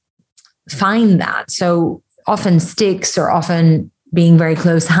of find that. So often sticks or often being very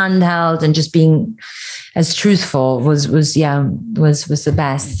close handheld and just being as truthful was the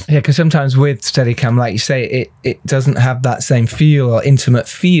best. Yeah, because sometimes with Steadicam, like you say, it doesn't have that same feel or intimate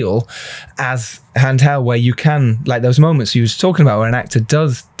feel as handheld, where you can, like those moments you was talking about where an actor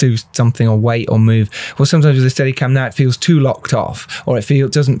does do something or wait or move. Well, sometimes with a Steadicam now it feels too locked off, or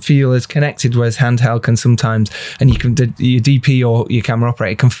doesn't feel as connected, whereas handheld can sometimes, and you can, your DP or your camera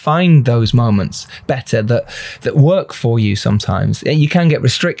operator can find those moments better that work for you sometimes. You can get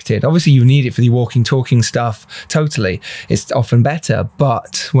restricted. Obviously you need it for the walking, talking stuff, totally. It's often better,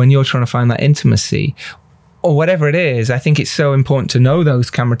 but when you're trying to find that intimacy or whatever it is, I think it's so important to know those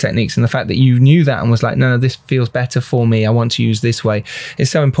camera techniques, and the fact that you knew that and was like, no, this feels better for me, I want to use this way,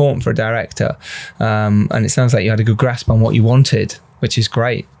 is so important for a director. And it sounds like you had a good grasp on what you wanted, which is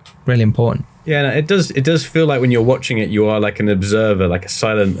great, really important. Yeah, no, it does feel like when you're watching it, you are like an observer, like a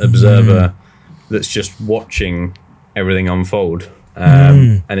silent observer that's just watching everything unfold.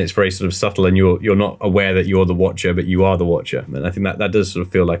 And it's very sort of subtle, and you're not aware that you're the watcher, but you are the watcher. And I think that does sort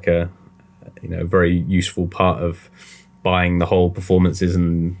of feel like a very useful part of buying the whole performances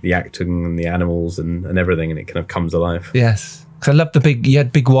and the acting and the animals and everything, and it kind of comes alive. Yes. Because I love you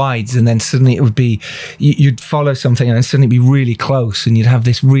had big wides, and then suddenly it would be, you'd follow something and then suddenly it'd be really close, and you'd have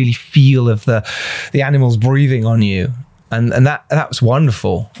this really feel of the animals breathing on you. And that was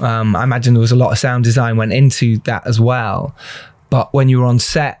wonderful. I imagine there was a lot of sound design went into that as well. But when you were on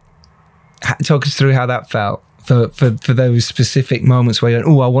set, talk us through how that felt. for those specific moments where you're,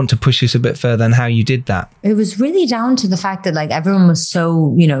 oh, I want to push this a bit further, and how you did that? It was really down to the fact that like everyone was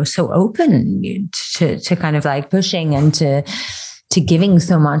so, so open to kind of like pushing and to giving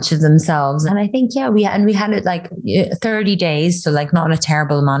so much of themselves. And I think, we had it like 30 days. So like not a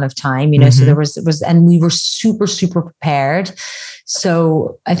terrible amount of time, so there was, and we were super, super prepared.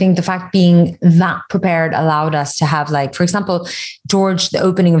 So I think the fact being that prepared allowed us to have like, for example, George, the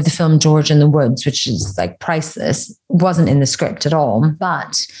opening of the film, George in the Woods, which is like priceless, wasn't in the script at all.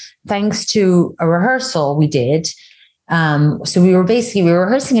 But thanks to a rehearsal we did, so we were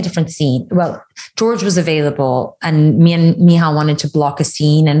rehearsing a different scene. Well, George was available and me and Michał wanted to block a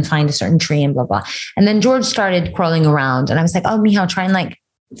scene and find a certain tree and blah, blah. And then George started crawling around and I was like, oh, Michał, try and like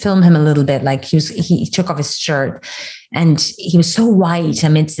film him a little bit. Like he took off his shirt and he was so white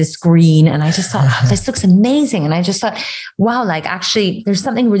amidst this green. And I just thought, oh, this looks amazing. And I just thought, wow, like actually there's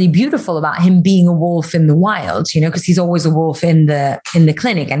something really beautiful about him being a wolf in the wild, because he's always a wolf in the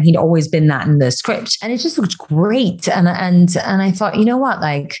clinic and he'd always been that in the script. And it just looked great. And I thought, you know what,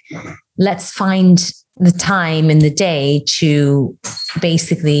 like, let's find the time in the day to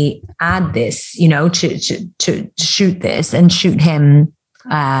basically add this, to shoot this and shoot him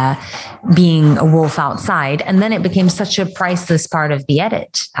being a wolf outside. And then it became such a priceless part of the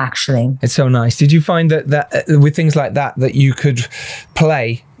edit, actually. It's so nice. Did you find that with things like that you could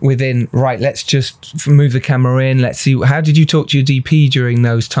play within, right, let's just move the camera in, let's see, how did you talk to your DP during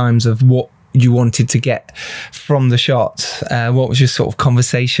those times of what you wanted to get from the shots? What was your sort of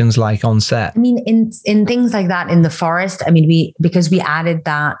conversations like on set? I mean, in things like that in the forest, I mean, because we added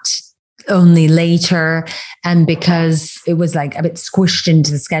that only later and because it was like a bit squished into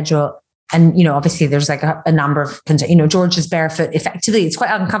the schedule. And, obviously there's like a number of, George is barefoot. Effectively, it's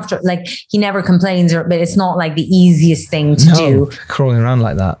quite uncomfortable. Like he never complains, but it's not like the easiest thing to do. Crawling around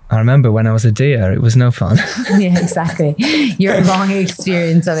like that. I remember when I was a deer, it was no fun. Yeah, exactly. Your long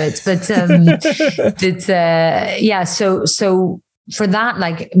experience of it. But so for that,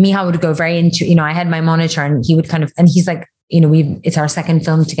 like Michał would go very into, I had my monitor and he would kind of, and he's like, it's our second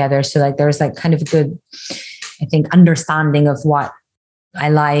film together. So like, there's like kind of a good, I think, understanding of what I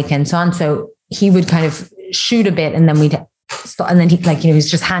like and so on. So he would kind of shoot a bit and then we'd stop, and then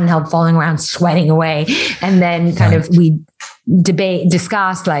he's just handheld falling around, sweating away. And then kind of we'd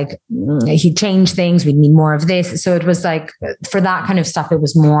discuss, like he'd change things. We'd need more of this. So it was like, for that kind of stuff, it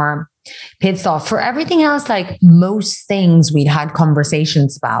was more pit off. For everything else, like most things we'd had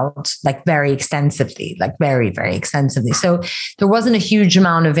conversations about, like very extensively, like very, very extensively. So there wasn't a huge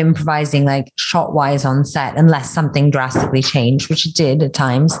amount of improvising, like shot wise on set, unless something drastically changed, which it did at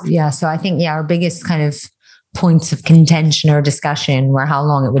times. Yeah. So I think, our biggest kind of points of contention or discussion were how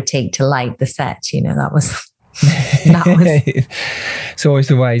long it would take to light the set. That was it's always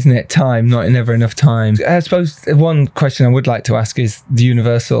the way, isn't it? Time, never enough time. I suppose one question I would like to ask is the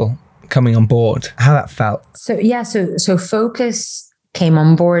Universal coming on board, how that felt. So Focus came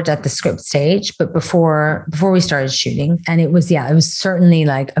on board at the script stage, but before we started shooting, and it was certainly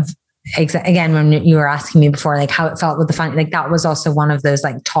like again, when you were asking me before, like how it felt with the fan, like that was also one of those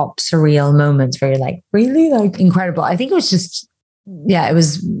like top surreal moments where you're like, really, like incredible. I think it was just, it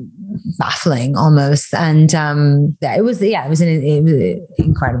was baffling almost. And it was an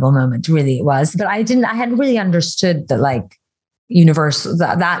incredible moment. Really, it was. But I hadn't really understood that like Universal,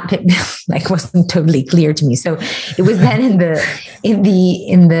 that like wasn't totally clear to me. So it was then in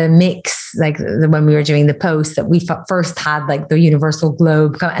the mix, like when we were doing the post, that we first had like the Universal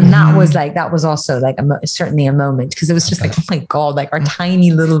Globe, and that was also like certainly a moment, because it was just like, oh my God, like our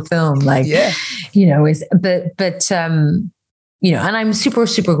tiny little film, like and I'm super,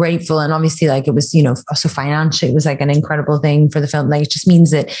 super grateful. And obviously, like it was, also financially, it was like an incredible thing for the film. Like it just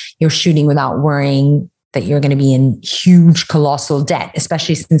means that you're shooting without worrying that you're going to be in huge, colossal debt,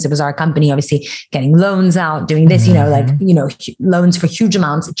 especially since it was our company, obviously getting loans out, doing this, loans for huge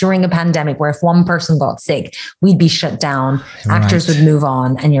amounts during a pandemic where if one person got sick, we'd be shut down, actors would move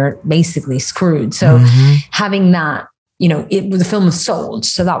on, and you're basically screwed. So having that, the film was sold.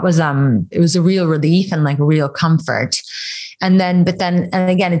 So that was, it was a real relief and like a real comfort. And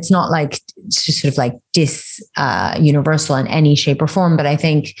again, it's not like it's just sort of like Universal in any shape or form. But I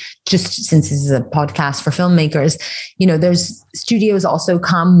think just since this is a podcast for filmmakers, there's studios also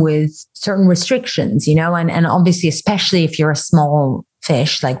come with certain restrictions, and obviously, especially if you're a small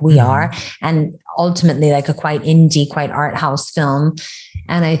fish like we are, and ultimately like a quite indie, quite art house film.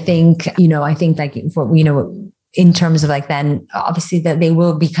 And I think, like, in terms of like, then obviously that they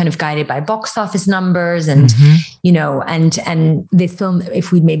will be kind of guided by box office numbers and, and this film,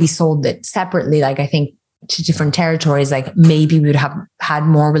 if we'd maybe sold it separately, like I think to different territories, like maybe we would have had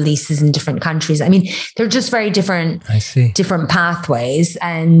more releases in different countries. I mean, they're just very different, different pathways.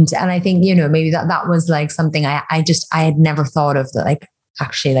 And I think, you know, maybe that was like something I had never thought of, that like,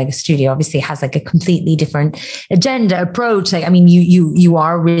 actually, like a studio obviously has like a completely different agenda, approach. Like, I mean, you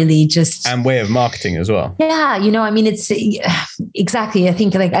are really just, and way of marketing as well. Yeah, you know, I mean, it's exactly. I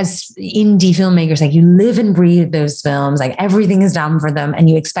think like as indie filmmakers, like you live and breathe those films. Like everything is done for them, and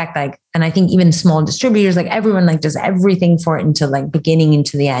you expect like, and I think even small distributors, like everyone like does everything for it until like beginning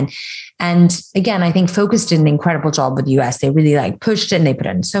into the end. And again, I think Focus did an incredible job with the US. They really like pushed it, and they put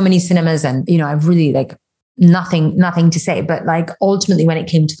it in so many cinemas. And you know, I've really like nothing to say, but like ultimately when it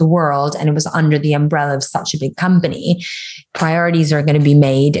came to the world and it was under the umbrella of such a big company, priorities are going to be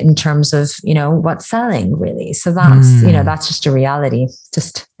made in terms of, you know, what's selling really. So that's, you know, that's just a reality.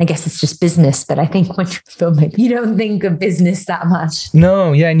 Just, I guess it's just business, but I think when you're filming, you don't think of business that much.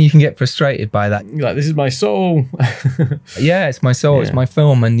 No, yeah, and you can get frustrated by that. You're like, this is my soul. Yeah, it's my soul, it's my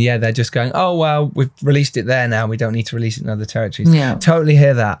film. And yeah, they're just going, oh, well, we've released it there now. We don't need to release it in other territories. Yeah. Totally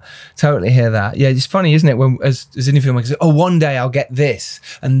hear that. Yeah, it's funny, isn't it? When as indie filmmakers, oh, one day I'll get this,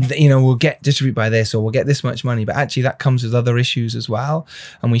 and you know, we'll get distributed by this, or we'll get this much money. But actually that comes with other issues as well.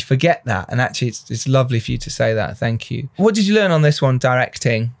 And we forget that. And actually it's lovely for you to say that. Thank you. What did you learn on this one,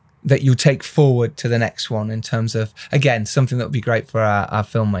 directing, that you'll take forward to the next one in terms of, again, something that would be great for our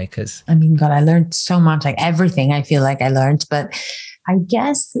filmmakers? I mean, God, I learned so much, like everything I feel like I learned, but I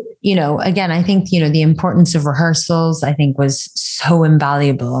guess, you know, again, I think, you know, the importance of rehearsals, I think was so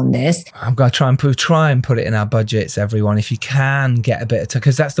invaluable on this. I'm going to try and put it in our budgets, everyone, if you can get a bit of time,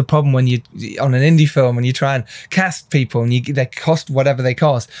 because that's the problem when you, on an indie film, and you try and cast people and they cost whatever they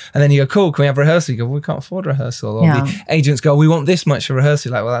cost. And then you go, cool, can we have rehearsal? You go, well, we can't afford rehearsal. Or the agents go, we want this much for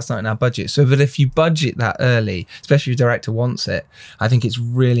rehearsal. Like, well, that's not in our budget. So, but if you budget that early, especially if your director wants it, I think it's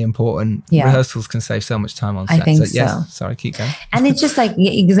really important. Yeah. Rehearsals can save so much time on set. I think so. Yes, sorry, keep going. And it just like,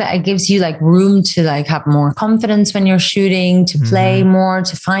 it gives you like room to like have more confidence when you're shooting, to play more,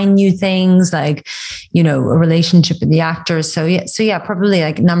 to find new things, like, you know, a relationship with the actors. So yeah, probably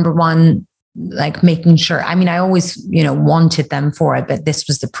like number one, like making sure, I mean, I always, you know, wanted them for it, but this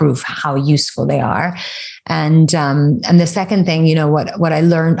was the proof how useful they are. And the second thing, you know, what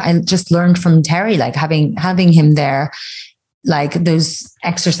I just learned from Terry, like having him there, like those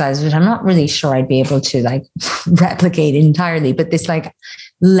exercises, which I'm not really sure I'd be able to like replicate entirely, but this like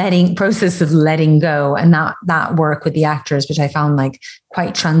process of letting go, and that work with the actors, which I found like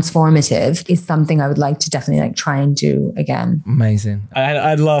quite transformative, is something I would like to definitely like try and do again. Amazing. I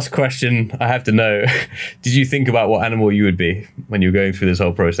had a last question. I have to know, did you think about what animal you would be when you were going through this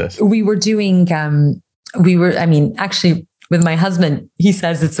whole process? We were doing, actually, with my husband, he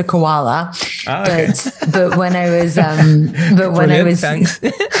says it's a koala. Okay. But when I was, thanks.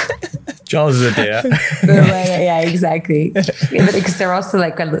 Charles is a deer. Yeah, exactly. Because they're also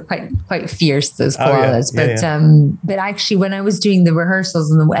like quite fierce, those koalas. But actually, when I was doing the rehearsals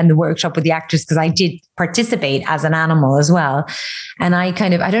and the workshop with the actors, because I did participate as an animal as well, and I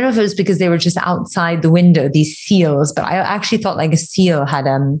don't know if it was because they were just outside the window, these seals, but I actually thought like a seal had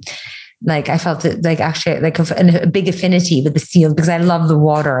like I felt it like actually like a big affinity with the seal, because I love the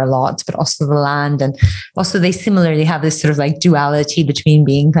water a lot, but also the land. And also they similarly have this sort of like duality between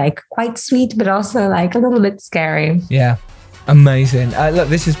being like quite sweet, but also like a little bit scary. Yeah. Amazing. Look,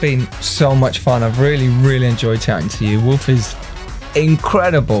 this has been so much fun. I've really, really enjoyed chatting to you. Wolf is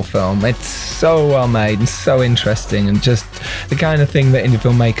incredible film. It's so well made and so interesting, and just the kind of thing that indie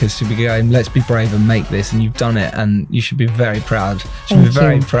filmmakers should be going, let's be brave and make this, and you've done it, and you should be very proud.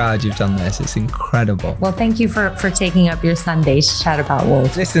 Proud you've done this. It's incredible. Well, thank you for taking up your Sunday to chat about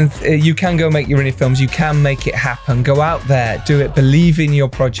Wolf. Listen, you can go make your indie films. You can make it happen. Go out there, do it. Believe in your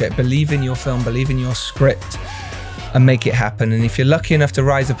project, believe in your film, believe in your script, and make it happen. And if you're lucky enough to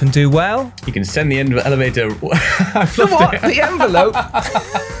rise up and do well, you can send the elevator. The envelope.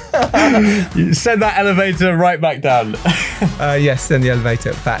 You send that elevator right back down. Yes, send the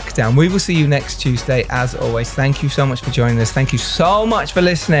elevator back down. We will see you next Tuesday, as always. Thank you so much for joining us. Thank you so much for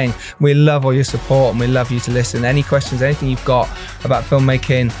listening. We love all your support, and we love you to listen. Any questions, anything you've got about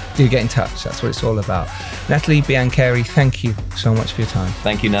filmmaking, do get in touch. That's what it's all about. Nathalie Biancheri, thank you so much for your time.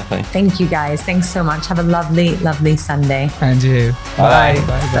 Thank you, Nathalie. Thank you, guys. Thanks so much. Have a lovely, lovely Sunday. And you. Bye.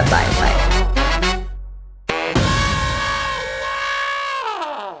 Bye. Bye. Bye.